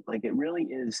you need. Like, it really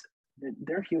is,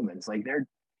 they're humans. Like, they're,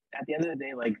 at the end of the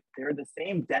day, like, they're the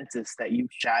same dentists that you've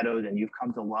shadowed and you've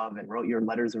come to love and wrote your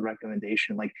letters of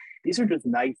recommendation. Like, these are just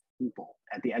nice people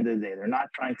at the end of the day. They're not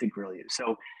trying to grill you.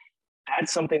 So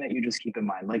that's something that you just keep in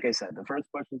mind. Like I said, the first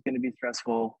question is going to be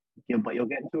stressful, but you'll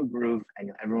get into a groove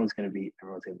and everyone's going to be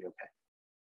okay.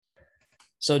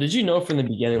 So did you know from the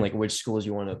beginning like which schools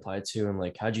you want to apply to and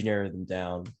like how'd you narrow them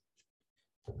down?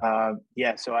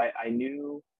 Yeah, so I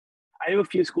knew a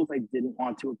few schools I didn't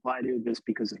want to apply to just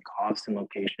because of cost and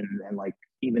location, and like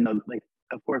even though like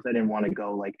of course I didn't want to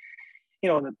go like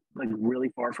like really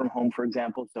far from home, for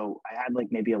example. So I had like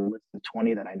maybe a list of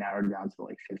 20 that I narrowed down to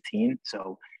like 15.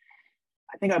 So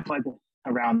I think I applied to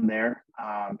around there,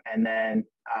 and then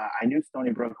I knew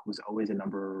Stony Brook was always a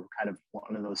number kind of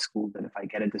one of those schools that if I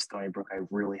get into Stony Brook, I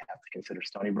really have to consider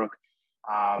Stony Brook.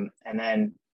 And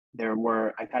then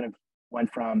I kind of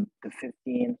went from the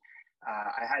 15.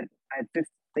 I had 15,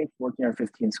 I think 14 or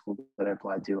 15 schools that I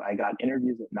applied to. I got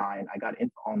interviews at 9. I got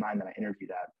into all 9 that I interviewed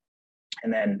at.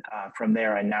 And then from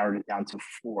there, I narrowed it down to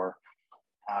 4.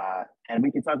 And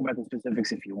we can talk about the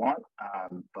specifics if you want.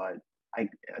 But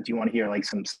do you want to hear like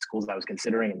some schools I was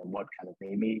considering and then what kind of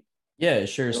made me? Yeah,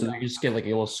 sure. So you just get like a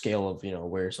little scale of,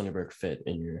 where Stony Brook fit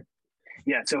in your.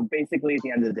 Yeah, so basically at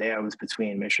the end of the day, I was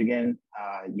between Michigan,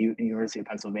 University of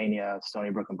Pennsylvania, Stony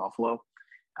Brook, and Buffalo.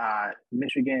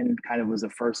 Michigan kind of was the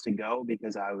first to go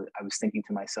because I was thinking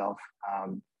to myself,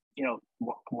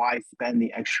 why spend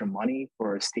the extra money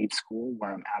for a state school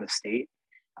where I'm out of state?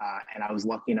 And I was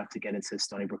lucky enough to get into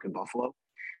Stony Brook and Buffalo.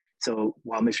 So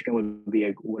while Michigan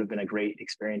would have been a great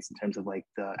experience in terms of like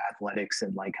the athletics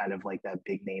and like kind of like that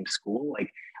big name school,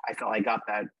 like I felt I got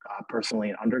that personally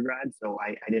in undergrad. So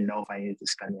I didn't know if I needed to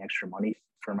spend the extra money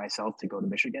for myself to go to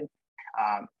Michigan.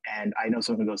 And I know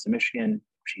someone who goes to Michigan,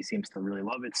 she seems to really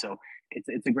love it. So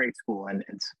it's a great school, and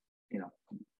it's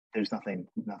there's nothing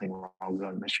wrong with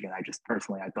going to Michigan. I just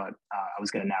personally I thought I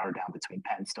was going to narrow down between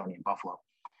Penn, Stony, and Buffalo.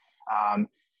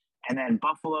 And then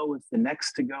Buffalo was the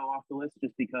next to go off the list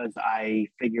just because I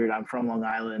figured I'm from Long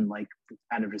Island, like it's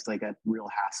kind of just like a real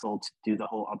hassle to do the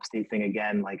whole upstate thing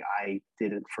again. Like I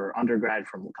did it for undergrad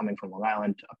coming from Long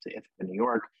Island up to Ithaca, New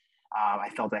York. I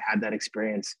felt I had that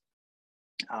experience.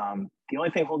 The only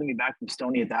thing holding me back from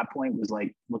Stony at that point was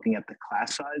like looking at the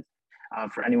class size.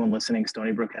 For anyone listening,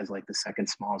 Stony Brook has like the second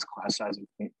smallest class size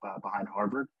behind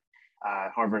Harvard.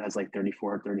 Harvard has like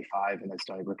 34 or 35, and then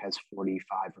Stony Brook has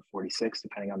 45 or 46,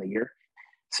 depending on the year.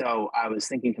 So I was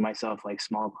thinking to myself, like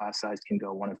small class size can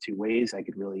go one of two ways. I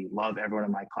could really love everyone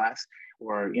in my class,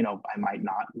 or, I might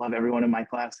not love everyone in my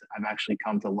class. I've actually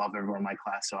come to love everyone in my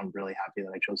class. So I'm really happy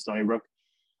that I chose Stony Brook.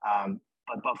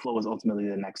 But Buffalo was ultimately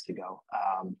the next to go.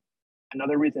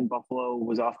 Another reason Buffalo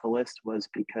was off the list was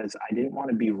because I didn't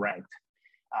want to be ranked.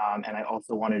 And I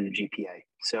also wanted a GPA.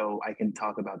 So I can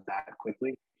talk about that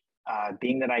quickly.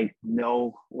 Being that I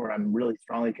know, or I'm really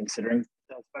strongly considering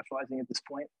specializing at this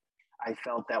point, I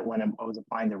felt that when I was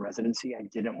applying to residency, I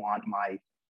didn't want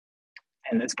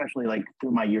and especially like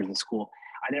through my years in school,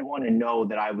 I didn't want to know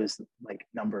that I was like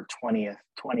number 20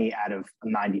 out of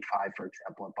 95, for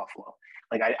example, at Buffalo.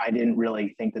 Like I didn't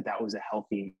really think that that was a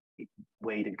healthy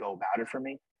way to go about it for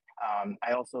me.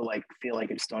 I also like feel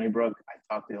like at Stony Brook,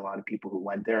 I talked to a lot of people who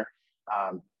went there.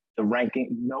 The ranking,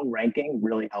 no ranking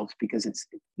really helps because it's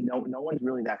no one's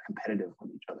really that competitive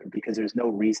with each other because there's no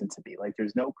reason to be. Like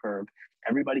there's no curb.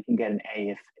 Everybody can get an A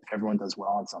if everyone does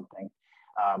well on something.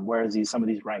 Whereas some of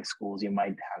these ranked schools, you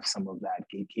might have some of that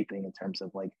gatekeeping in terms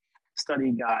of like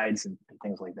study guides and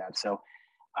things like that. So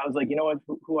I was like, you know what,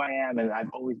 who I am, and I've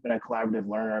always been a collaborative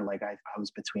learner. Like I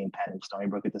was between Penn and Stony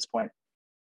Brook at this point,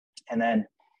 and then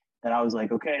I was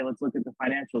like, okay, let's look at the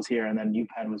financials here. And then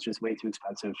UPenn was just way too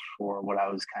expensive for what I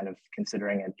was kind of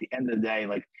considering. At the end of the day,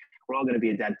 like we're all going to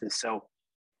be a dentist, so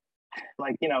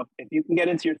like if you can get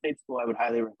into your state school, I would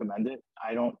highly recommend it.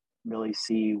 I don't really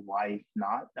see why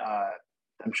not.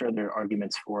 I'm sure there are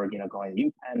arguments for going to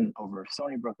UPenn over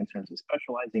Stony Brook in terms of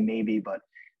specializing, maybe, but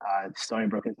Stony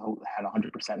Brook has had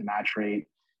 100% match rate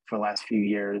for the last few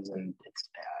years, and it's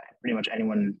pretty much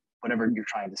anyone, whatever you're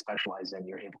trying to specialize in,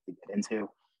 you're able to get into.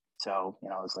 So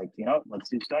I was like, let's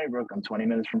do Stony Brook. I'm 20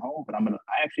 minutes from home, but I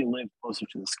actually live closer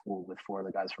to the school with 4 of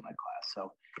the guys from my class.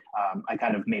 So I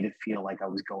kind of made it feel like I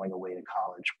was going away to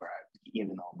college,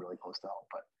 even though I'm really close to home.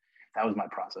 But that was my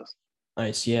process.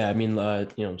 Nice. Yeah. I mean,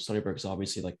 Stony Brook is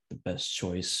obviously like the best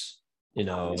choice,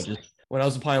 just when I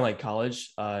was applying like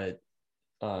college, I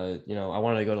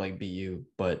wanted to go to like BU,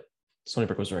 but Stony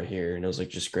Brook was right here and it was like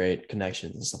just great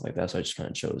connections and stuff like that. So I just kind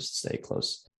of chose to stay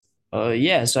close.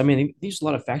 Yeah, so I mean, there's a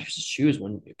lot of factors to choose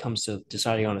when it comes to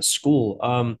deciding on a school.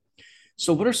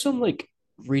 So what are some like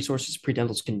resources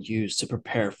pre-dentals can use to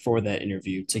prepare for that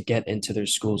interview to get into their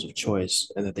schools of choice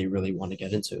and that they really want to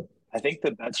get into? I think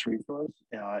the best resource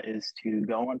is to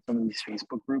go on some of these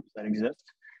Facebook groups that exist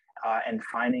and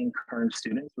finding current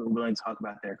students who are willing to talk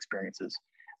about their experiences.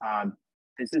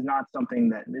 This is not something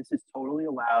that this is totally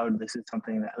allowed. This is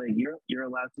something that like you're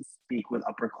allowed to speak with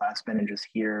upperclassmen and just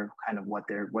hear kind of what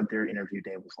their interview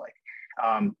day was like.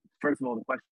 First of all, the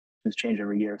questions change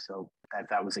every year, so if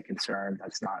that was a concern,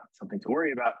 that's not something to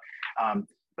worry about.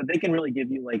 But they can really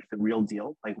give you like the real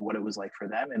deal, like what it was like for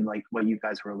them, and like what you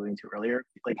guys were alluding to earlier.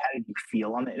 Like, how did you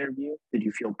feel on the interview? Did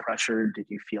you feel pressured? Did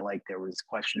you feel like there was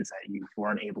questions that you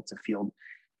weren't able to field?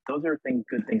 Those are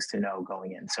good things to know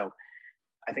going in. So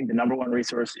I think the number one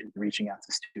resource is reaching out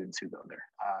to students who go there.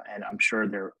 And I'm sure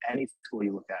any school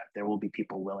you look at, there will be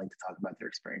people willing to talk about their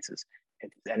experiences. If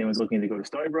anyone's looking to go to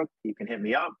Stony Brook, you can hit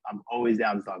me up. I'm always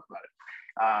down to talk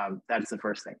about it. That's the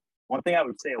first thing. One thing I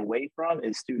would stay away from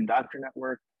is Student Doctor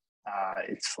Network.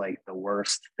 It's like the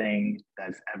worst thing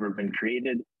that's ever been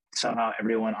created. Somehow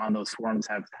everyone on those forums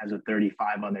has a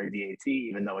 35 on their DAT,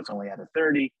 even though it's only at a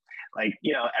 30. Like,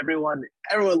 everyone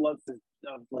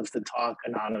loves to talk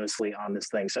anonymously on this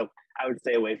thing. So I would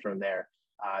stay away from there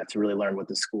to really learn what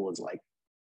the school is like.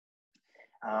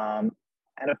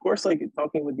 And of course, like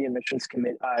talking with the admissions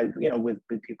committee, with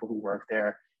people who work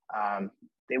there,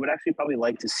 they would actually probably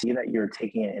like to see that you're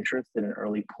taking an interest at an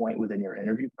early point within your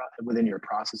within your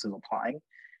process of applying.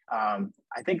 I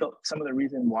think some of the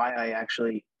reason why I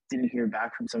actually didn't hear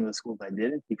back from some of the schools I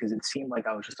did is because it seemed like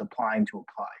I was just applying to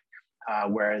apply.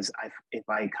 Whereas if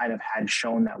I kind of had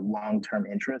shown that long-term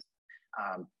interest,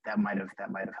 that might have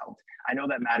helped. I know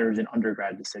that matters in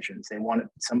undergrad decisions.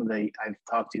 I've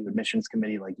talked to the admissions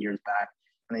committee like years back,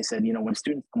 and they said, when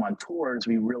students come on tours,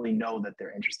 we really know that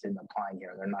they're interested in applying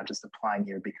here. They're not just applying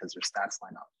here because their stats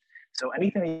line up. So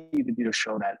anything you could do to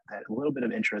show that a little bit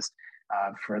of interest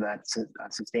for that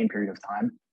sustained period of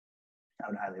time, I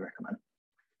would highly recommend.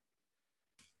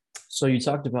 So you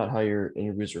talked about how your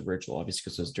interviews were virtual, obviously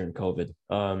because it was during COVID.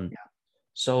 Yeah.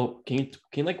 So can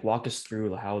you like walk us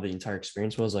through how the entire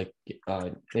experience was, like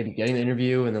maybe getting the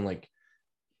interview and then like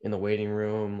in the waiting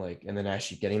room, like, and then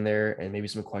actually getting there, and maybe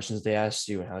some questions they asked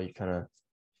you and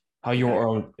how your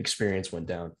own experience went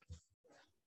down?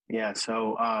 Yeah.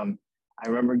 So I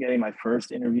remember getting my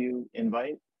first interview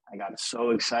invite. I got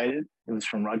so excited. It was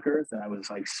from Rutgers, and I was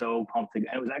like so pumped. And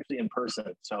it was actually in person.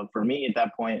 So for me at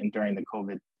that point and during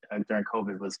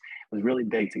COVID was really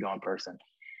big to go in person.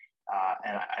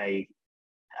 And I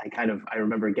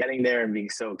remember getting there and being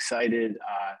so excited.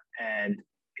 And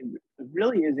it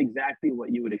really is exactly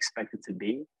what you would expect it to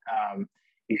be.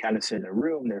 You kind of sit in a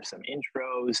room, there's some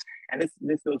intros, and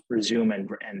this goes for Zoom and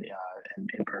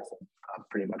in person,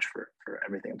 pretty much for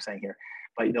everything I'm saying here.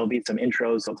 But there'll be some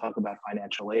intros. They'll talk about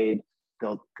financial aid.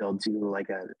 They'll do like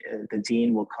the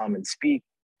dean will come and speak.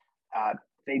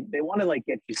 They want to like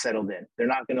get you settled in. They're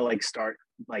not going to like start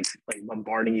like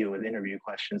bombarding you with interview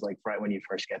questions like right when you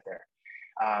first get there.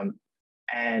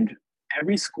 And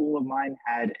every school of mine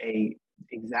had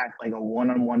exact like a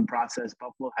one-on-one process.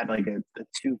 Buffalo had like a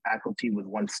two faculty with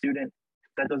one student.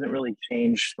 That doesn't really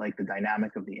change like the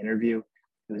dynamic of the interview.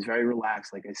 It was very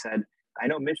relaxed. Like I said, I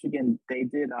know Michigan, they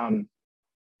did, I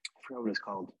forgot what it's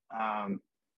called.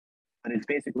 But it's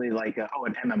basically like,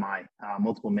 an MMI,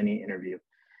 multiple mini interview.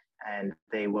 And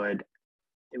it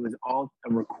was all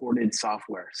a recorded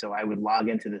software. So I would log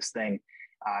into this thing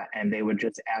and they would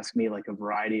just ask me like a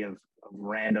variety of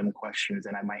random questions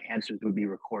and my answers would be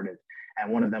recorded.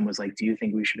 And one of them was like, do you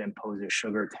think we should impose a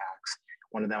sugar tax?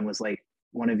 One of them was like,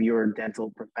 one of your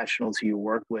dental professionals who you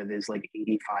work with is like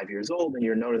 85 years old and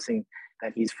you're noticing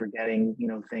that he's forgetting,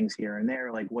 things here and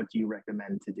there. Like, what do you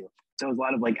recommend to do? So it was a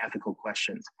lot of like ethical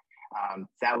questions.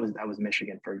 That was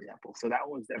Michigan, for example. So that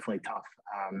one was definitely tough.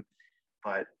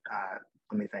 But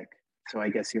let me think. So I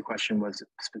guess your question was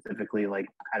specifically like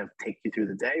kind of take you through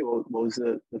the day. What was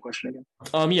the question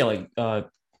again? Yeah,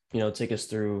 like take us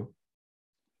through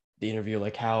the interview,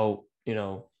 like how,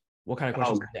 what kind of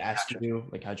questions did they ask you?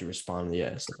 Like how'd you respond?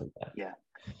 Yeah, stuff like that. Yeah.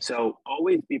 So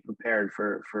always be prepared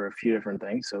for a few different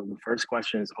things. So the first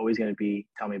question is always going to be,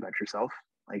 tell me about yourself.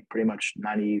 Like pretty much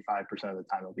 95% of the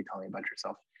time it'll be telling me about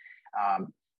yourself.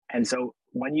 And so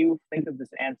when you think of this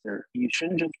answer, you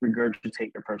shouldn't just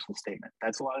regurgitate your personal statement.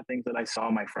 That's a lot of things that I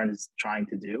saw my friends trying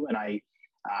to do. And I,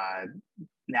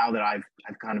 now that I've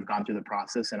kind of gone through the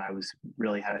process and I was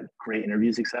really had a great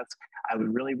interview success, I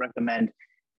would really recommend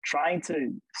trying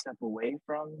to step away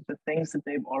from the things that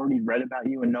they've already read about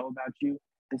you and know about you.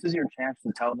 This is your chance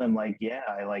to tell them like, yeah,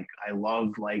 I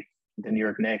love like the New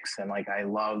York Knicks and like I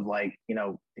love like,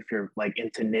 if you're like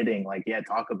into knitting, like yeah,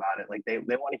 talk about it. Like they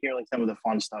want to hear like some of the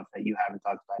fun stuff that you haven't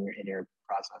talked about in your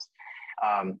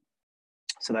process.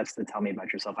 So that's the tell me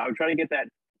about yourself. I would try to get that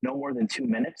no more than 2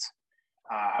 minutes.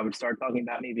 I would start talking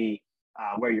about maybe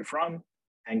where you're from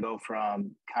and go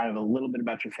from kind of a little bit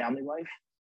about your family life.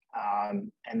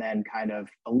 And then kind of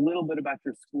a little bit about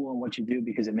your school and what you do,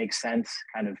 because it makes sense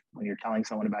kind of when you're telling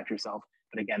someone about yourself,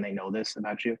 but again, they know this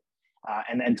about you.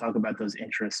 And then talk about those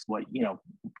interests, what,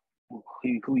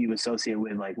 who you associate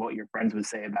with, like what your friends would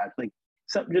say about, like,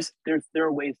 so just there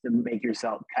are ways to make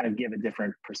yourself kind of give a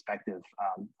different perspective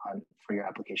for your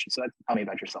application. So that's tell me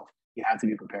about yourself. You have to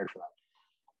be prepared for that.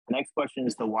 The next question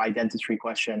is the why dentistry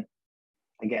question.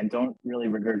 Again, don't really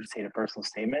regurgitate a personal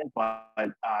statement, but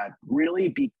really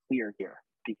be clear here,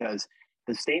 because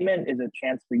the statement is a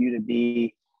chance for you to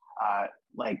be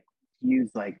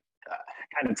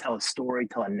kind of tell a story,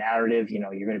 tell a narrative. You're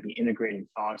going to be integrating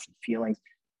thoughts and feelings.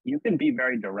 You can be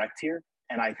very direct here,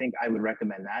 and I think I would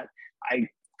recommend that. I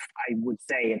would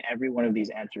say in every one of these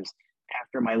answers,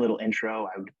 after my little intro,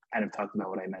 I would kind of talk about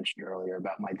what I mentioned earlier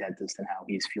about my dentist and how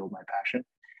he's fueled my passion.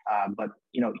 But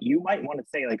you might want to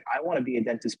say like, I want to be a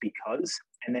dentist because,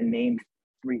 and then name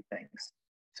 3 things.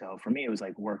 So for me, it was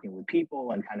like working with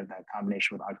people and kind of that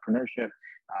combination with entrepreneurship,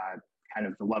 kind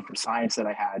of the love for science that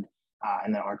I had,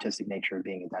 and the artistic nature of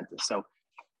being a dentist. So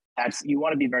you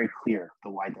want to be very clear,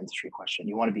 the why dentistry question.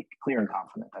 You want to be clear and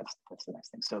confident. That's the next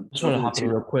thing. So I just want to hop in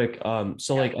real quick.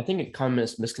 Like, I think a common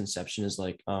misconception is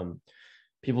like,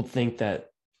 people think that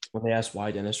when they ask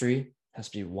why dentistry, it has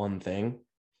to be one thing,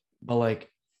 but like,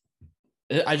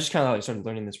 I just kind of like started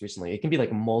learning this recently. It can be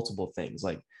like multiple things.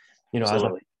 Like,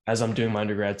 as I'm doing my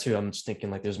undergrad too, I'm just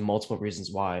thinking like there's multiple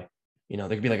reasons why, there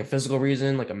could be like a physical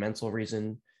reason, like a mental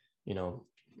reason,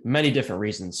 many different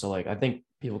reasons. So like, I think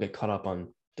people get caught up on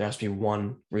there has to be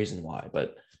one reason why,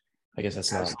 but I guess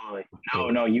that's absolutely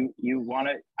not. No, you want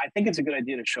to, I think it's a good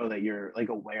idea to show that you're like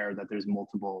aware that there's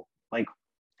multiple, like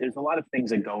there's a lot of things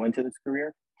that go into this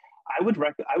career. I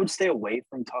would stay away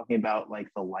from talking about like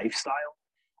the lifestyle.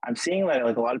 I'm seeing that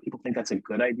like a lot of people think that's a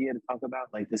good idea to talk about.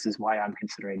 Like, this is why I'm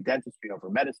considering dentistry over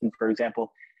medicine, for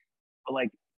example. But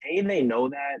like, they know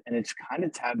that, and it's kind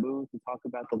of taboo to talk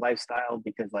about the lifestyle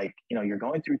because like, you're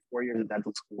going through 4 years of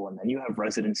dental school and then you have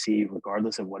residency,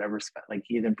 regardless of whatever, like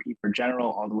either for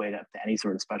general all the way up to any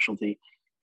sort of specialty.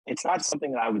 It's not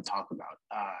something that I would talk about.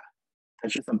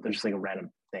 That's just something, just like a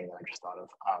random thing that I just thought of.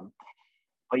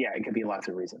 But yeah, it could be lots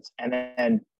of reasons. And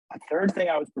then a third thing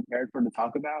I was prepared for to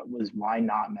talk about was why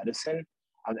not medicine.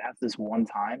 I was asked this one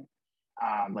time,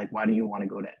 like, why do you want to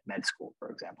go to med school, for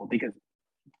example? Because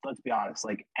let's be honest,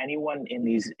 like anyone in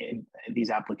these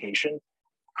applications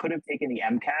could have taken the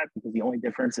MCAT, because the only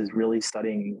difference is really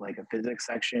studying like a physics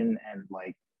section. And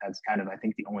like, that's kind of, I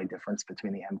think, the only difference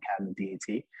between the MCAT and the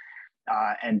DAT.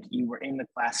 And you were in the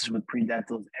classes with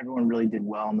pre-dentals. Everyone really did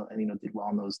well, did well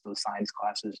in those science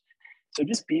classes. So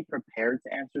just be prepared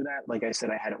to answer that. Like I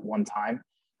said, I had it one time,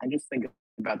 and just think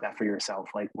about that for yourself.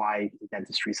 Like, why is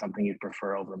dentistry something you'd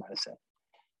prefer over medicine?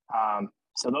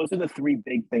 So those are the 3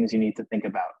 big things you need to think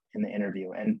about. in the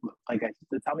interview. And like I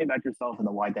said, tell me about yourself, and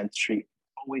the why dentistry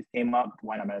always came up.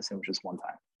 Why not medicine was just one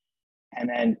time. And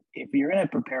then if you're going to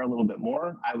prepare a little bit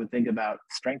more, I would think about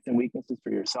strengths and weaknesses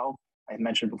for yourself. I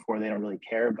mentioned before, they don't really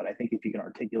care, but I think if you can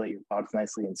articulate your thoughts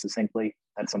nicely and succinctly,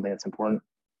 that's something that's important.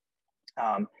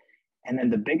 And then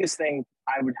the biggest thing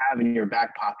I would have in your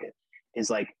back pocket is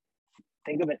like,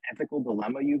 think of an ethical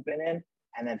dilemma you've been in,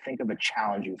 and then think of a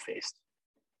challenge you faced.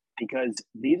 Because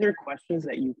these are questions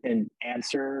that you can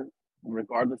answer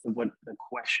regardless of what the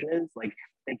question is. Like,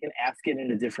 they can ask it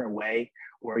in a different way,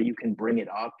 or you can bring it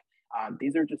up.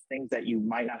 These are just things that you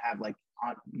might not have like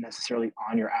necessarily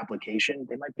on your application.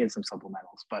 They might be in some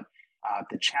supplementals, but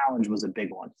the challenge was a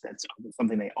big one. That's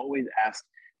something they always asked.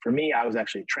 For me, I was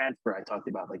actually a transfer. I talked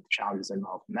about like the challenges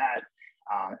involved in that,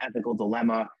 ethical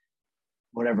dilemma,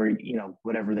 whatever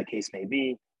the case may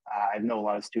be. I know a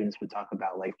lot of students would talk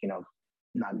about like,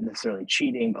 not necessarily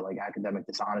cheating, but like academic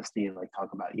dishonesty, like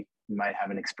talk about you might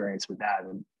have an experience with that,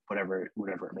 and whatever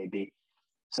it may be.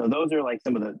 So those are like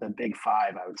some of the big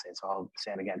five, I would say. So I'll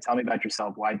say it again. Tell me about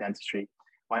yourself. Why dentistry?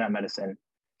 Why not medicine?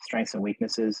 Strengths and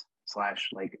weaknesses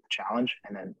 / like challenge,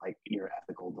 and then like your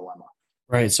ethical dilemma.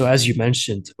 Right. So as you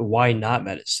mentioned, why not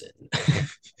medicine?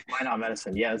 Why not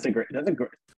medicine? Yeah, that's a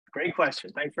great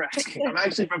question. Thanks for asking. I'm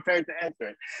actually prepared to answer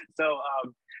it. So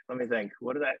let me think.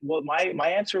 Well, my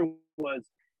answer was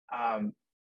I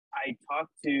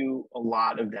talked to a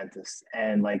lot of dentists,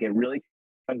 and like it really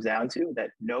comes down to that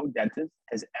no dentist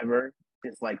has ever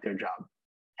disliked their job.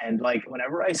 And like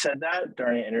whenever I said that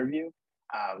during an interview,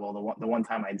 the one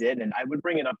time I did, and I would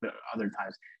bring it up other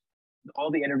times,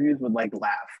 all the interviews would like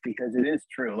laugh, because it is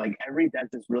true. Like every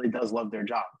dentist really does love their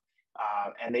job,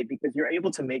 and because you're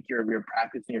able to make your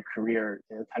practice and your career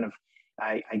kind of,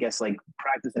 I guess, like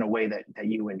practice in a way that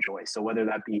you enjoy. So whether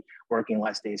that be working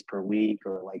less days per week,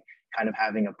 or like kind of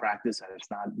having a practice that it's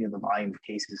not, the volume of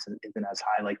cases isn't as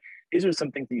high. Like these are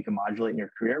some things that you can modulate in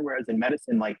your career. Whereas in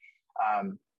medicine, like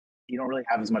you don't really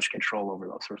have as much control over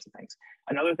those sorts of things.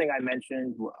 Another thing I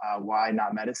mentioned, why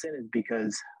not medicine, is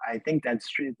because I think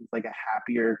dentistry is like a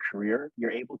happier career.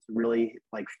 You're able to really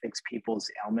like fix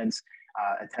people's ailments,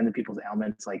 attend to people's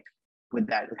ailments, like with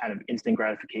that kind of instant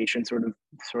gratification sort of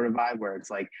vibe, where it's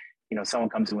like, someone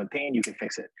comes in with pain, you can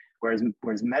fix it. Whereas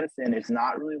medicine is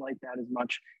not really like that as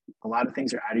much. A lot of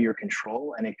things are out of your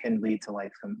control, and it can lead to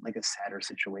like a sadder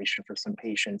situation for some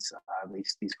patients, at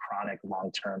least these chronic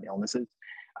long-term illnesses.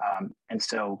 And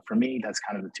so for me, that's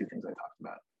kind of the two things I talked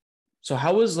about. So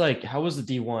how was your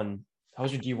D1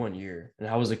 year, and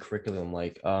how was the curriculum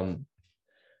like?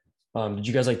 Did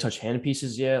you guys like touch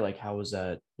handpieces yet? Like how was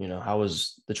that? How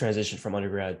was the transition from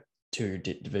undergrad to your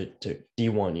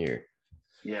D1 year?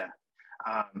 Yeah.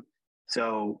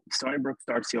 So Stony Brook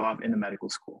starts you off in the medical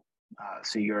school.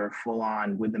 So you're full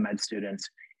on with the med students.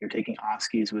 You're taking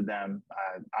OSCEs with them.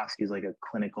 OSCE is like a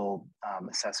clinical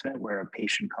assessment where a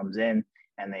patient comes in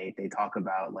and they talk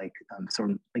about like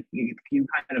sort of like you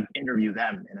kind of interview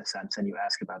them in a sense, and you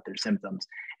ask about their symptoms,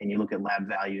 and you look at lab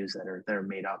values that are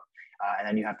made up, and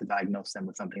then you have to diagnose them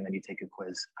with something. Then you take a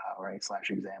quiz or a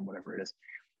 /exam, whatever it is.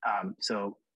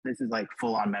 So this is like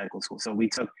full on medical school. So we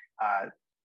took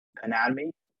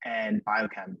anatomy and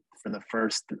biochem for the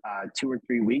first 2 or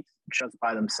 3 weeks just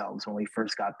by themselves when we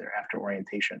first got there after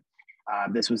orientation.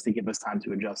 This was to give us time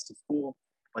to adjust to school,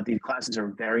 but these classes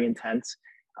are very intense.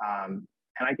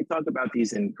 And I can talk about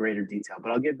these in greater detail,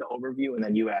 but I'll give the overview, and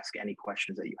then you ask any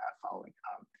questions that you have following.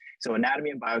 So anatomy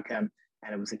and biochem,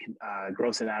 and it was a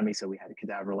gross anatomy, so we had a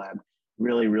cadaver lab.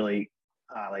 Really, really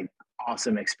like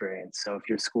awesome experience. So if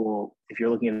you're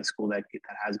looking at a school that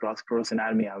has gross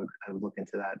anatomy, I would look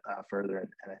into that further, and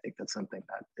I think that's something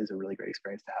that is a really great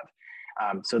experience to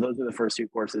have. So those are the first 2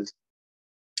 courses,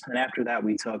 and after that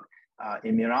we took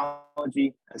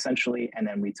immunology essentially, and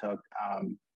then we took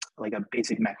like a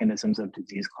basic mechanisms of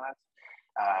disease class,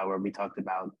 where we talked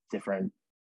about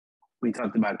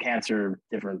cancer,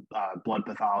 different blood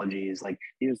pathologies. Like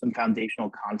these are some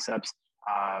foundational concepts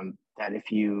that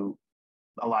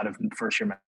a lot of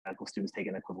first-year medical students take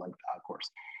an equivalent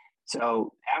course.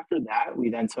 So after that, we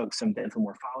then took some dental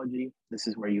morphology. This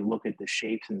is where you look at the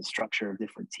shapes and the structure of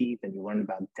different teeth, and you learn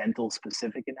about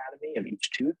dental-specific anatomy of each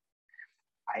tooth.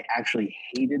 I actually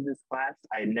hated this class.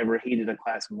 I had never hated a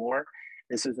class more.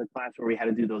 This is a class where we had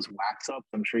to do those wax ups.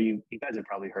 I'm sure you guys have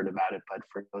probably heard about it, but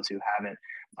for those who haven't,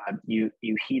 you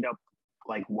heat up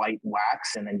like white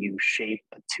wax, and then you shape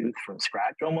a tooth from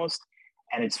scratch almost.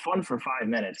 And it's fun for 5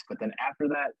 minutes, but then after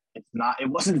that, it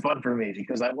wasn't fun for me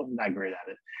because I wasn't that great at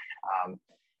it.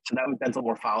 So that was dental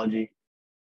morphology.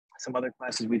 Some other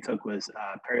classes we took was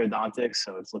periodontics.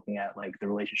 So it's looking at like the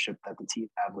relationship that the teeth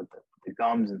have with the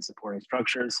gums and supporting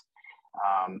structures.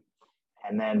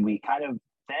 And then we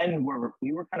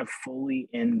were kind of fully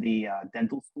in the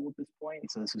dental school at this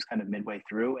point. So this was kind of midway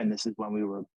through, and this is when we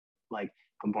were like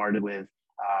bombarded with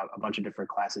a bunch of different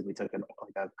classes. We took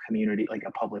a community, like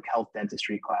a public health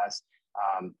dentistry class.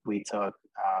 We took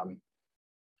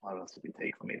what else did we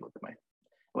take? Let me look at my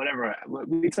whatever.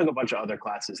 We took a bunch of other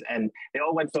classes, and they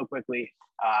all went so quickly.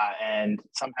 And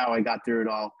somehow I got through it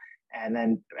all. And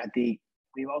then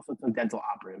we also took dental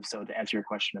operatives. So to answer your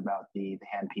question about the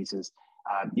hand pieces,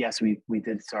 yes, we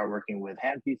did start working with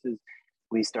hand pieces.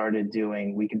 We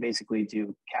could basically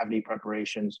do cavity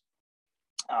preparations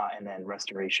and then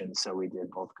restoration. So we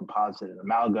did both composite and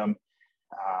amalgam.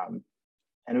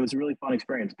 And it was a really fun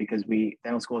experience because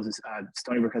dental school is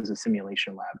Stony Brook has a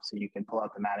simulation lab. So you can pull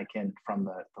out the mannequin from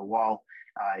the wall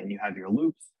and you have your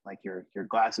loops, like your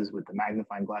glasses with the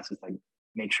magnifying glasses, like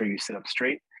make sure you sit up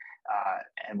straight.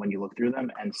 And when you look through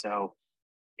them. And so,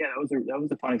 yeah, that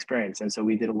was a fun experience. And so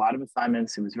we did a lot of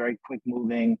assignments. It was very quick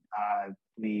moving.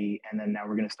 And then now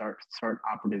we're going to start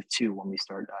operative 2 when we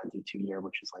start D2 year,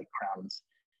 which is like crowns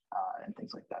and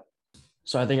things like that.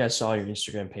 So I think I saw your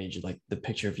Instagram page, like the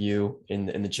picture of you in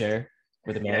the chair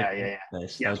with the man. Yeah.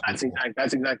 Nice. Yeah,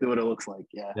 that's exactly what it looks like.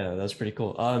 Yeah. Yeah, that's pretty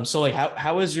cool. So like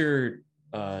how is your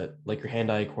like your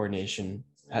hand-eye coordination?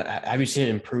 Have you seen it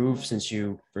improve since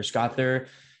you first got there?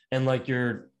 And like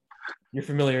your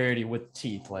familiarity with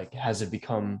teeth, like has it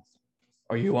become?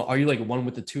 Are you like one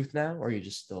with the tooth now, or are you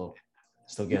just still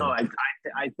getting? No,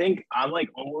 I think I'm like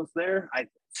almost there.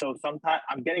 So sometimes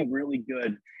I'm getting really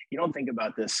good. You don't think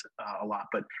about this a lot,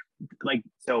 but like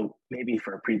so maybe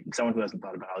for someone who hasn't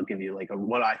thought about it, I'll give you like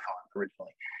what I thought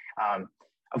originally.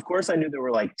 Of course, I knew there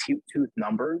were like tooth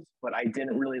numbers, but I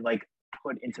didn't really like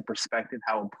put into perspective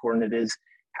how important it is,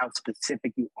 how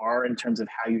specific you are in terms of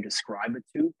how you describe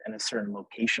a tooth and a certain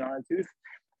location on a tooth.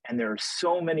 And there are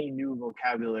so many new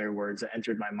vocabulary words that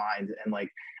entered my mind and like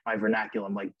my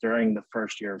vernaculum, like during the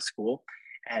first year of school.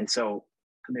 And so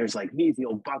there's like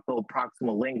mesial, buccal,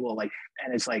 proximal, lingual, like,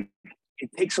 and it's like, it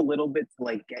takes a little bit to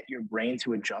like get your brain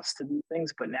to adjust to these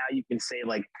things. But now you can say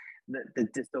like the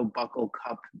distobuccal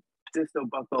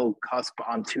cusp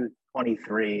on tooth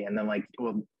 23, and then like,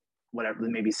 well, whatever,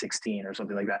 maybe 16 or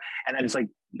something like that. And then it's like,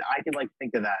 I can like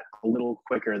think of that a little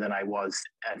quicker than I was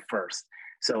at first.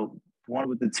 So one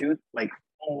with the tooth, like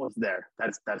almost there.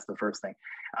 That's the first thing.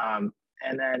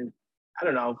 And then, I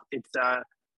don't know, it's,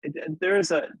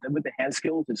 with the hand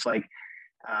skills, it's like,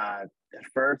 at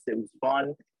first it was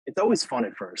fun. It's always fun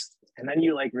at first. And then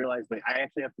you like realize, like, I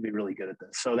actually have to be really good at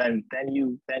this. So then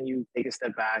you take a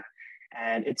step back,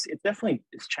 and it's definitely,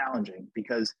 it's challenging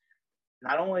because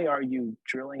not only are you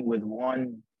drilling with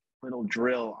one little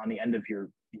drill on the end of your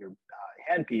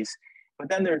handpiece, but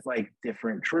then there's like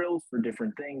different drills for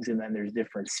different things, and then there's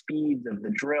different speeds of the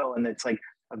drill, and it's like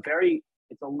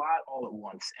it's a lot all at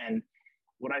once. And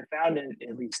what I found in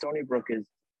at least Stony Brook is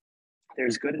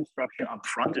there's good instruction up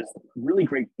front, just really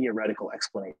great theoretical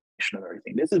explanation of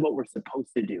everything. This is what we're supposed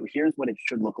to do. Here's what it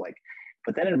should look like.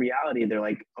 But then in reality, they're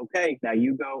like, okay, now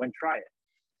you go and try it.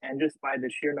 And just by the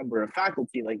sheer number of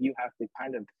faculty, like you have to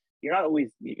kind of, you're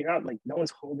not like, no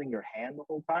one's holding your hand the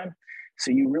whole time.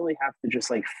 So you really have to just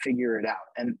like figure it out.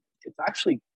 And it's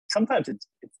actually, sometimes it's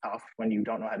tough when you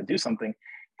don't know how to do something,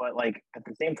 but like at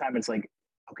the same time, it's like,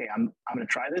 okay, I'm going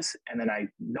to try this. And then I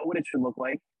know what it should look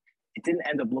like. It didn't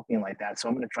end up looking like that. So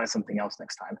I'm going to try something else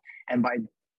next time. And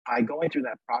by going through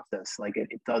that process, like it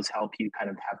does help you kind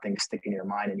of have things stick in your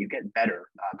mind, and you get better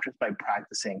just by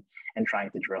practicing and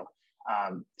trying to drill.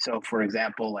 So for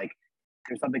example, like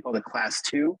there's something called a class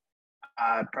 2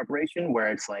 preparation,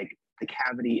 where it's like the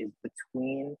cavity is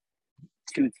between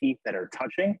two teeth that are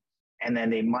touching, and then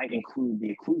they might include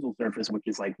the occlusal surface, which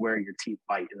is like where your teeth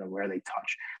bite and then where they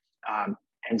touch.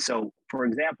 And so, for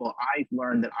example, I've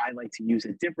learned that I like to use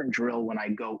a different drill when I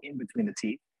go in between the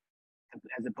teeth,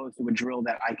 as opposed to a drill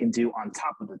that I can do on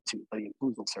top of the tooth, the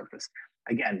occlusal surface.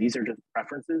 Again, these are just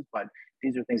preferences, but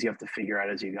these are things you have to figure out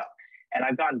as you go. And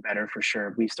I've gotten better for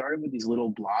sure. We started with these little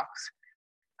blocks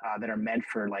that are meant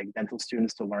for like dental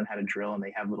students to learn how to drill, and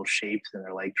they have little shapes, and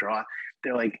they're like,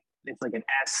 it's like an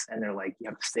S, and they're like, you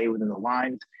have to stay within the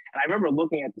lines. And I remember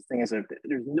looking at this thing as if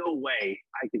there's no way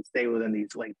I could stay within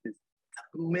these, like this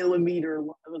millimeter.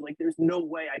 I was like, there's no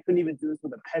way I couldn't even do this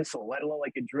with a pencil, let alone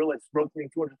like a drill that's rotating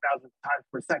 200,000 times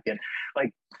per second.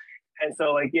 Like, and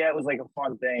so like, yeah, it was like a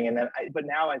fun thing. And then, but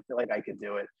now I feel like I could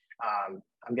do it.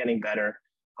 I'm getting better.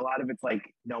 A lot of it's like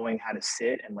knowing how to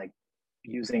sit and like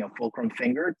using a fulcrum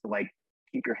finger to like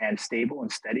keep your hand stable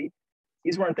and steady.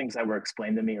 These weren't things that were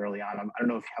explained to me early on. I don't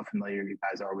know how familiar you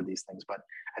guys are with these things, but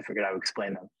I figured I would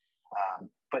explain them.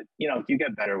 But you know, you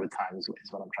get better with time is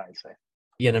what I'm trying to say.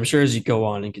 Yeah, and I'm sure as you go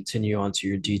on and continue on to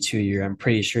your D2 year, I'm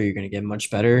pretty sure you're going to get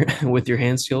much better with your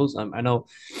hand skills. I know,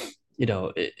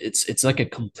 it's like a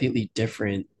completely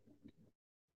different,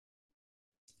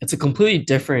 it's a completely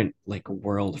different like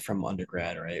world from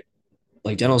undergrad, right?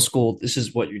 Like dental school, this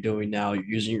is what you're doing now. You're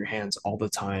using your hands all the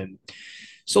time.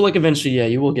 So like eventually, yeah,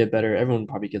 you will get better. Everyone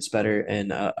probably gets better,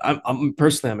 and I'm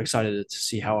personally I'm excited to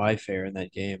see how I fare in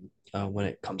that game when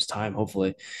it comes time,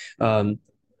 hopefully. Um,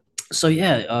 so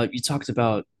yeah, you talked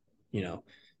about, you know,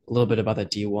 a little bit about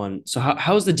that D1. So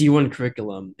how's the D1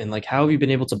 curriculum and like how have you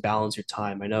been able to balance your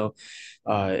time? I know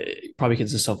it probably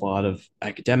consists of a lot of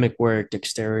academic work,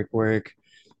 dexterity work.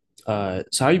 So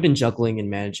how have you been juggling and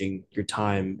managing your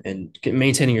time and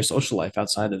maintaining your social life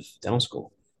outside of dental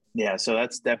school? Yeah, so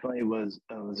that's definitely was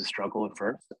a struggle at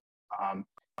first. Um,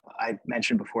 I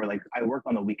mentioned before, like I work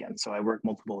on the weekends, so I work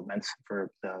multiple events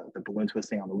for the balloon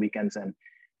twisting on the weekends, and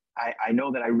I know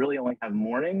that I really only have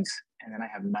mornings and then I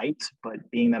have nights.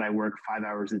 But being that I work 5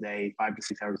 hours a day, 5 to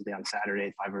 6 hours a day on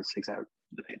Saturday, 5 or 6 hours,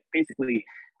 basically,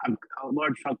 I'm a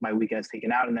large chunk of my weekend is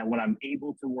taken out, and then when I'm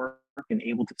able to work and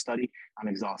able to study, I'm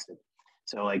exhausted.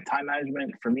 So like time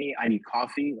management for me, I need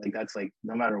coffee. Like that's like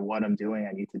no matter what I'm doing,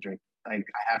 I need to drink. Like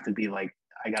I have to be like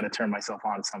I got to turn myself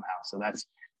on somehow. So that's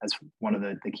one of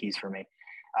the keys for me.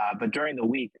 But during the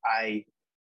week, I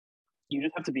you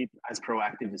just have to be as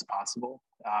proactive as possible.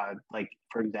 Like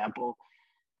for example,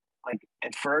 like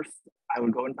at first I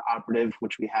would go into operative,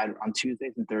 which we had on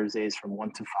Tuesdays and Thursdays from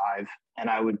 1 to 5, and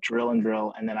I would drill and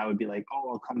drill, and then I would be like,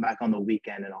 oh, I'll come back on the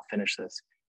weekend and I'll finish this.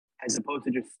 As opposed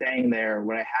to just staying there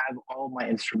where I have all my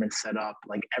instruments set up,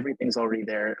 like everything's already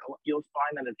there. You'll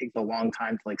find that it takes a long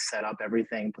time to like set up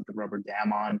everything, put the rubber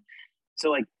dam on.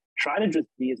 So like try to just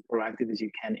be as proactive as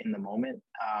you can in the moment.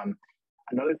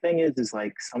 Another thing is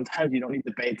like sometimes you don't need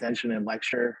to pay attention in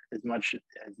lecture as much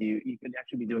as you could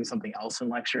actually be doing something else in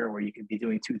lecture, or you could be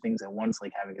doing two things at once,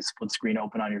 like having a split screen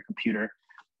open on your computer.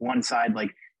 One side,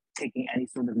 like taking any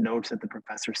sort of notes that the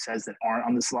professor says that aren't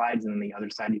on the slides, and then the other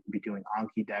side you could be doing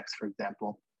Anki decks, for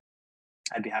example.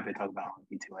 I'd be happy to talk about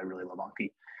Anki too. I really love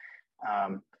Anki.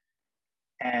 Um,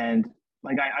 and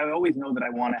like I always know that I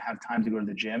want to have time to go to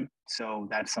the gym, so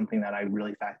that's something that I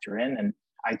really factor in. And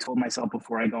I told myself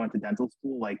before I go into dental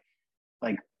school, like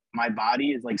my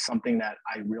body is like something that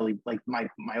I really like. My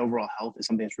overall health is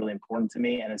something that's really important to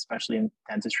me, and especially in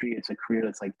dentistry, it's a career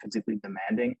that's like physically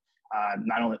demanding.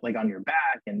 Not only like on your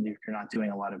back, and if you're not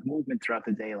doing a lot of movement throughout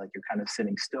the day, like you're kind of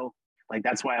sitting still. Like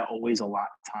that's why I always allot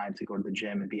time to go to the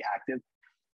gym and be active.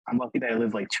 I'm lucky that I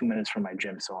live like 2 minutes from my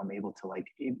gym, so I'm able to like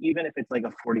even if it's like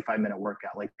a 45-minute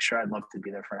workout. Like sure, I'd love to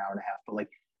be there for an hour and a half, but like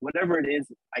whatever it is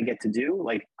I get to do,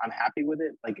 like I'm happy with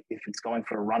it. Like if it's going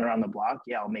for a run around the block,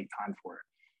 yeah, I'll make time for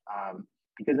it.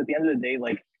 Because at the end of the day,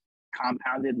 like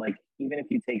compounded, like even if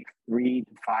you take 3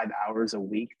 to 5 hours a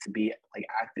week to be like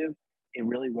active, it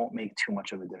really won't make too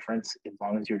much of a difference as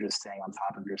long as you're just staying on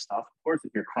top of your stuff. Of course,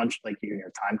 if you're crunched, like you're in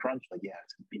your time crunch, like yeah,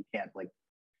 you can't like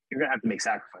you're gonna have to make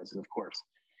sacrifices, of course.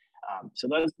 So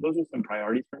those are some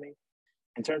priorities for me.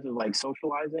 In terms of like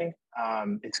socializing,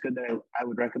 it's good that I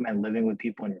would recommend living with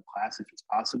people in your class if it's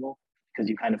possible, because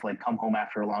you kind of like come home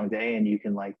after a long day and you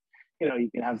can like, you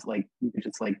can have like, you can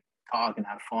just like talk and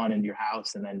have fun in your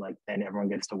house. And then like, then everyone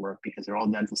gets to work because they're all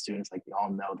dental students. Like they all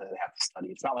know that they have to study.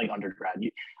 It's not like undergrad.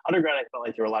 Undergrad, I felt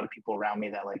like there were a lot of people around me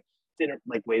that like didn't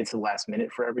like wait until the last minute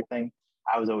for everything.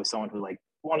 I was always someone who like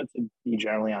wanted to be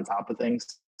generally on top of things.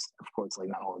 Of course, like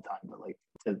not all the time, but like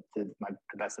the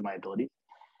best of my abilities.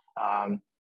 Um,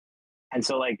 and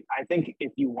so, like, I think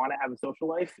if you want to have a social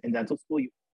life in dental school, you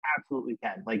absolutely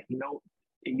can. Like,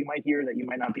 you might hear that you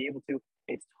might not be able to.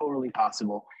 It's totally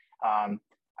possible. I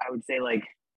would say, like,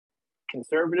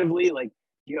 conservatively, like,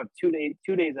 you have 2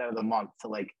 days out of the month to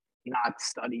like not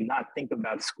study, not think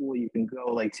about school. You can go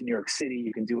like to New York City.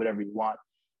 You can do whatever you want,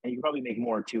 and you can probably make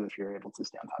more too if you're able to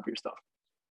stay on top of your stuff.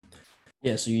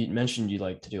 Yeah, so you mentioned you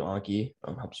like to do Anki,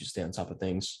 helps you stay on top of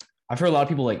things. I've heard a lot of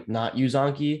people like not use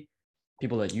Anki,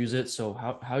 people that use it. So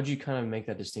how'd you kind of make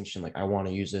that distinction? Like, I want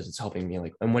to use this, it's helping me.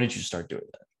 Like, and when did you start doing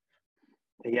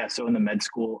that? Yeah, so in the med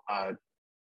school,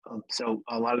 so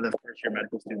a lot of the first year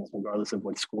medical students, regardless of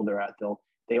what school they're at,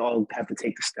 they all have to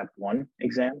take the step one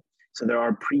exam. So there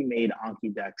are pre-made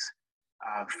Anki decks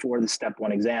for the step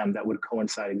one exam that would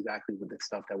coincide exactly with the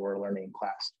stuff that we're learning in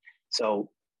class. So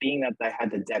being that I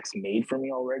had the decks made for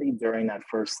me already during that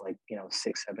first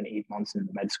 6, 7, 8 months in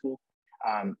med school,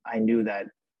 I knew that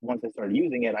once I started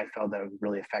using it, I felt that it was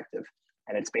really effective.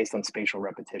 And it's based on spatial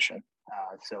repetition.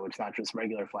 So it's not just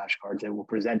regular flashcards. It will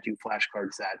present you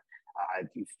flashcards that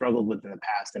you struggled with in the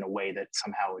past in a way that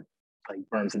somehow it like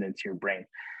burns it into your brain.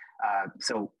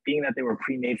 So being that they were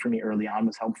pre-made for me early on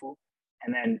was helpful.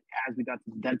 And then as we got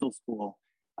to dental school,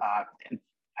 and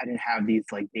I didn't have these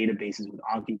like databases with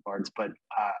Anki cards, but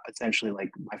essentially like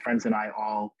my friends and I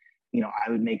all, I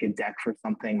would make a deck for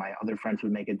something. My other friends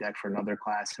would make a deck for another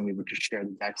class, and we would just share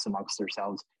the decks amongst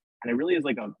ourselves. And it really is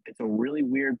it's a really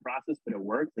weird process, but it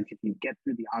works. Like if you get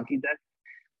through the Anki deck,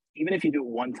 even if you do it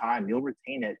one time, you'll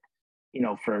retain it,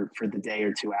 for the day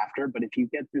or two after. But if you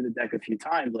get through the deck a few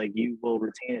times, like you will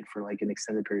retain it for like an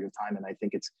extended period of time. And I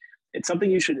think it's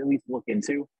something you should at least look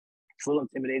into. It's a little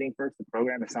intimidating first, the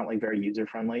program. It's not like very user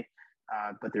friendly,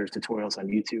 but there's tutorials on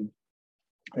YouTube.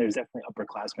 There's definitely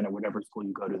upperclassmen at whatever school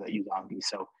you go to that use Anki.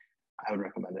 So I would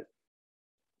recommend it.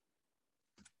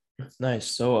 Nice.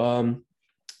 So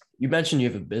you mentioned you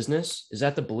have a business. Is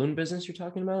that the balloon business you're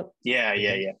talking about? Yeah.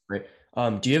 Right.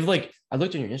 Do you have like, I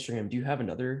looked on your Instagram, do you have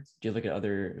like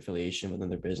another affiliation with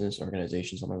another business,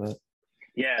 organization, something like that?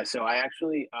 Yeah. So I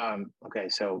actually, okay.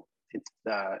 So it's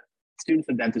Students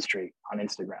of Dentistry on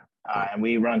Instagram. And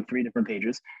we run 3 different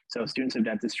pages. So Students of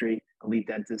Dentistry, Elite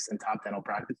Dentists, and Top Dental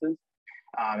Practices.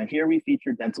 And here we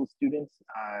feature dental students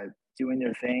doing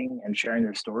their thing and sharing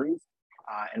their stories.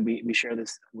 And we share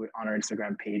this on our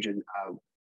Instagram pages,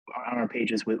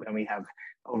 and we have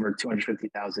over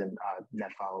 250,000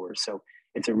 net followers. So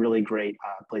it's a really great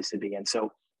place to begin.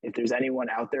 So if there's anyone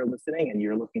out there listening and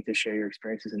you're looking to share your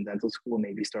experiences in dental school,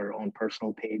 maybe start your own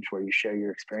personal page where you share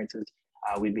your experiences,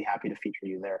 we'd be happy to feature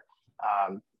you there.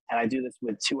 And I do this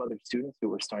with 2 other students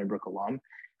who are Stony Brook alum.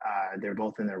 They're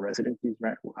both in their residencies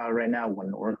right now, one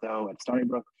in ortho at Stony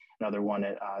Brook, another one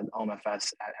at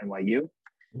OMFS at NYU.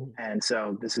 And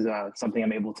so this is something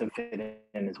I'm able to fit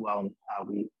in as well.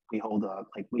 We hold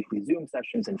like weekly Zoom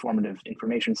sessions, informative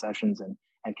information sessions, and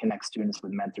connect students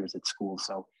with mentors at school.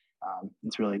 So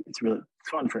it's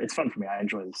fun for me. I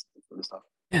enjoy this sort of stuff.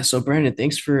 Yeah, so Brandon,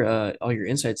 thanks for all your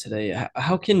insights today.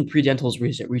 How can pre-dentals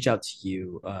reach out to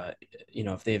you,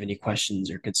 if they have any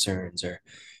questions or concerns, or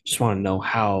just want to know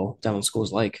how dental school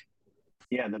is like?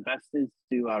 Yeah, the best is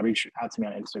to reach out to me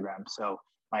on Instagram. So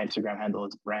my Instagram handle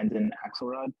is Brandon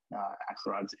Axelrod.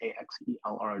 Axelrod is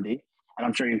AXELROD. And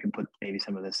I'm sure you can put maybe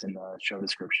some of this in the show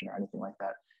description or anything like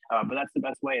that. But that's the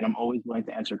best way. And I'm always willing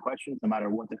to answer questions, no matter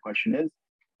what the question is.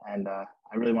 And I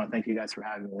really want to thank you guys for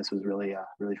having me. This was really,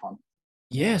 really fun.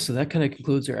 Yeah, so that kind of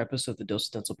concludes our episode of the Dose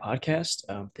of Dental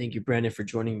podcast. Thank you, Brandon, for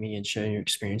joining me and sharing your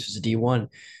experience as a D1.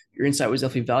 Your insight was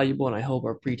definitely valuable, and I hope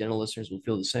our pre-dental listeners will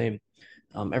feel the same.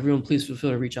 Everyone, please feel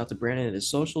free to reach out to Brandon at his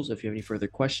socials if you have any further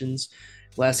questions.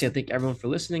 Lastly, I thank everyone for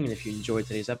listening, and if you enjoyed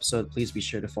today's episode, please be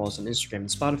sure to follow us on Instagram and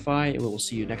Spotify, and we will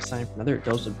see you next time for another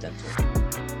Dose of Dental.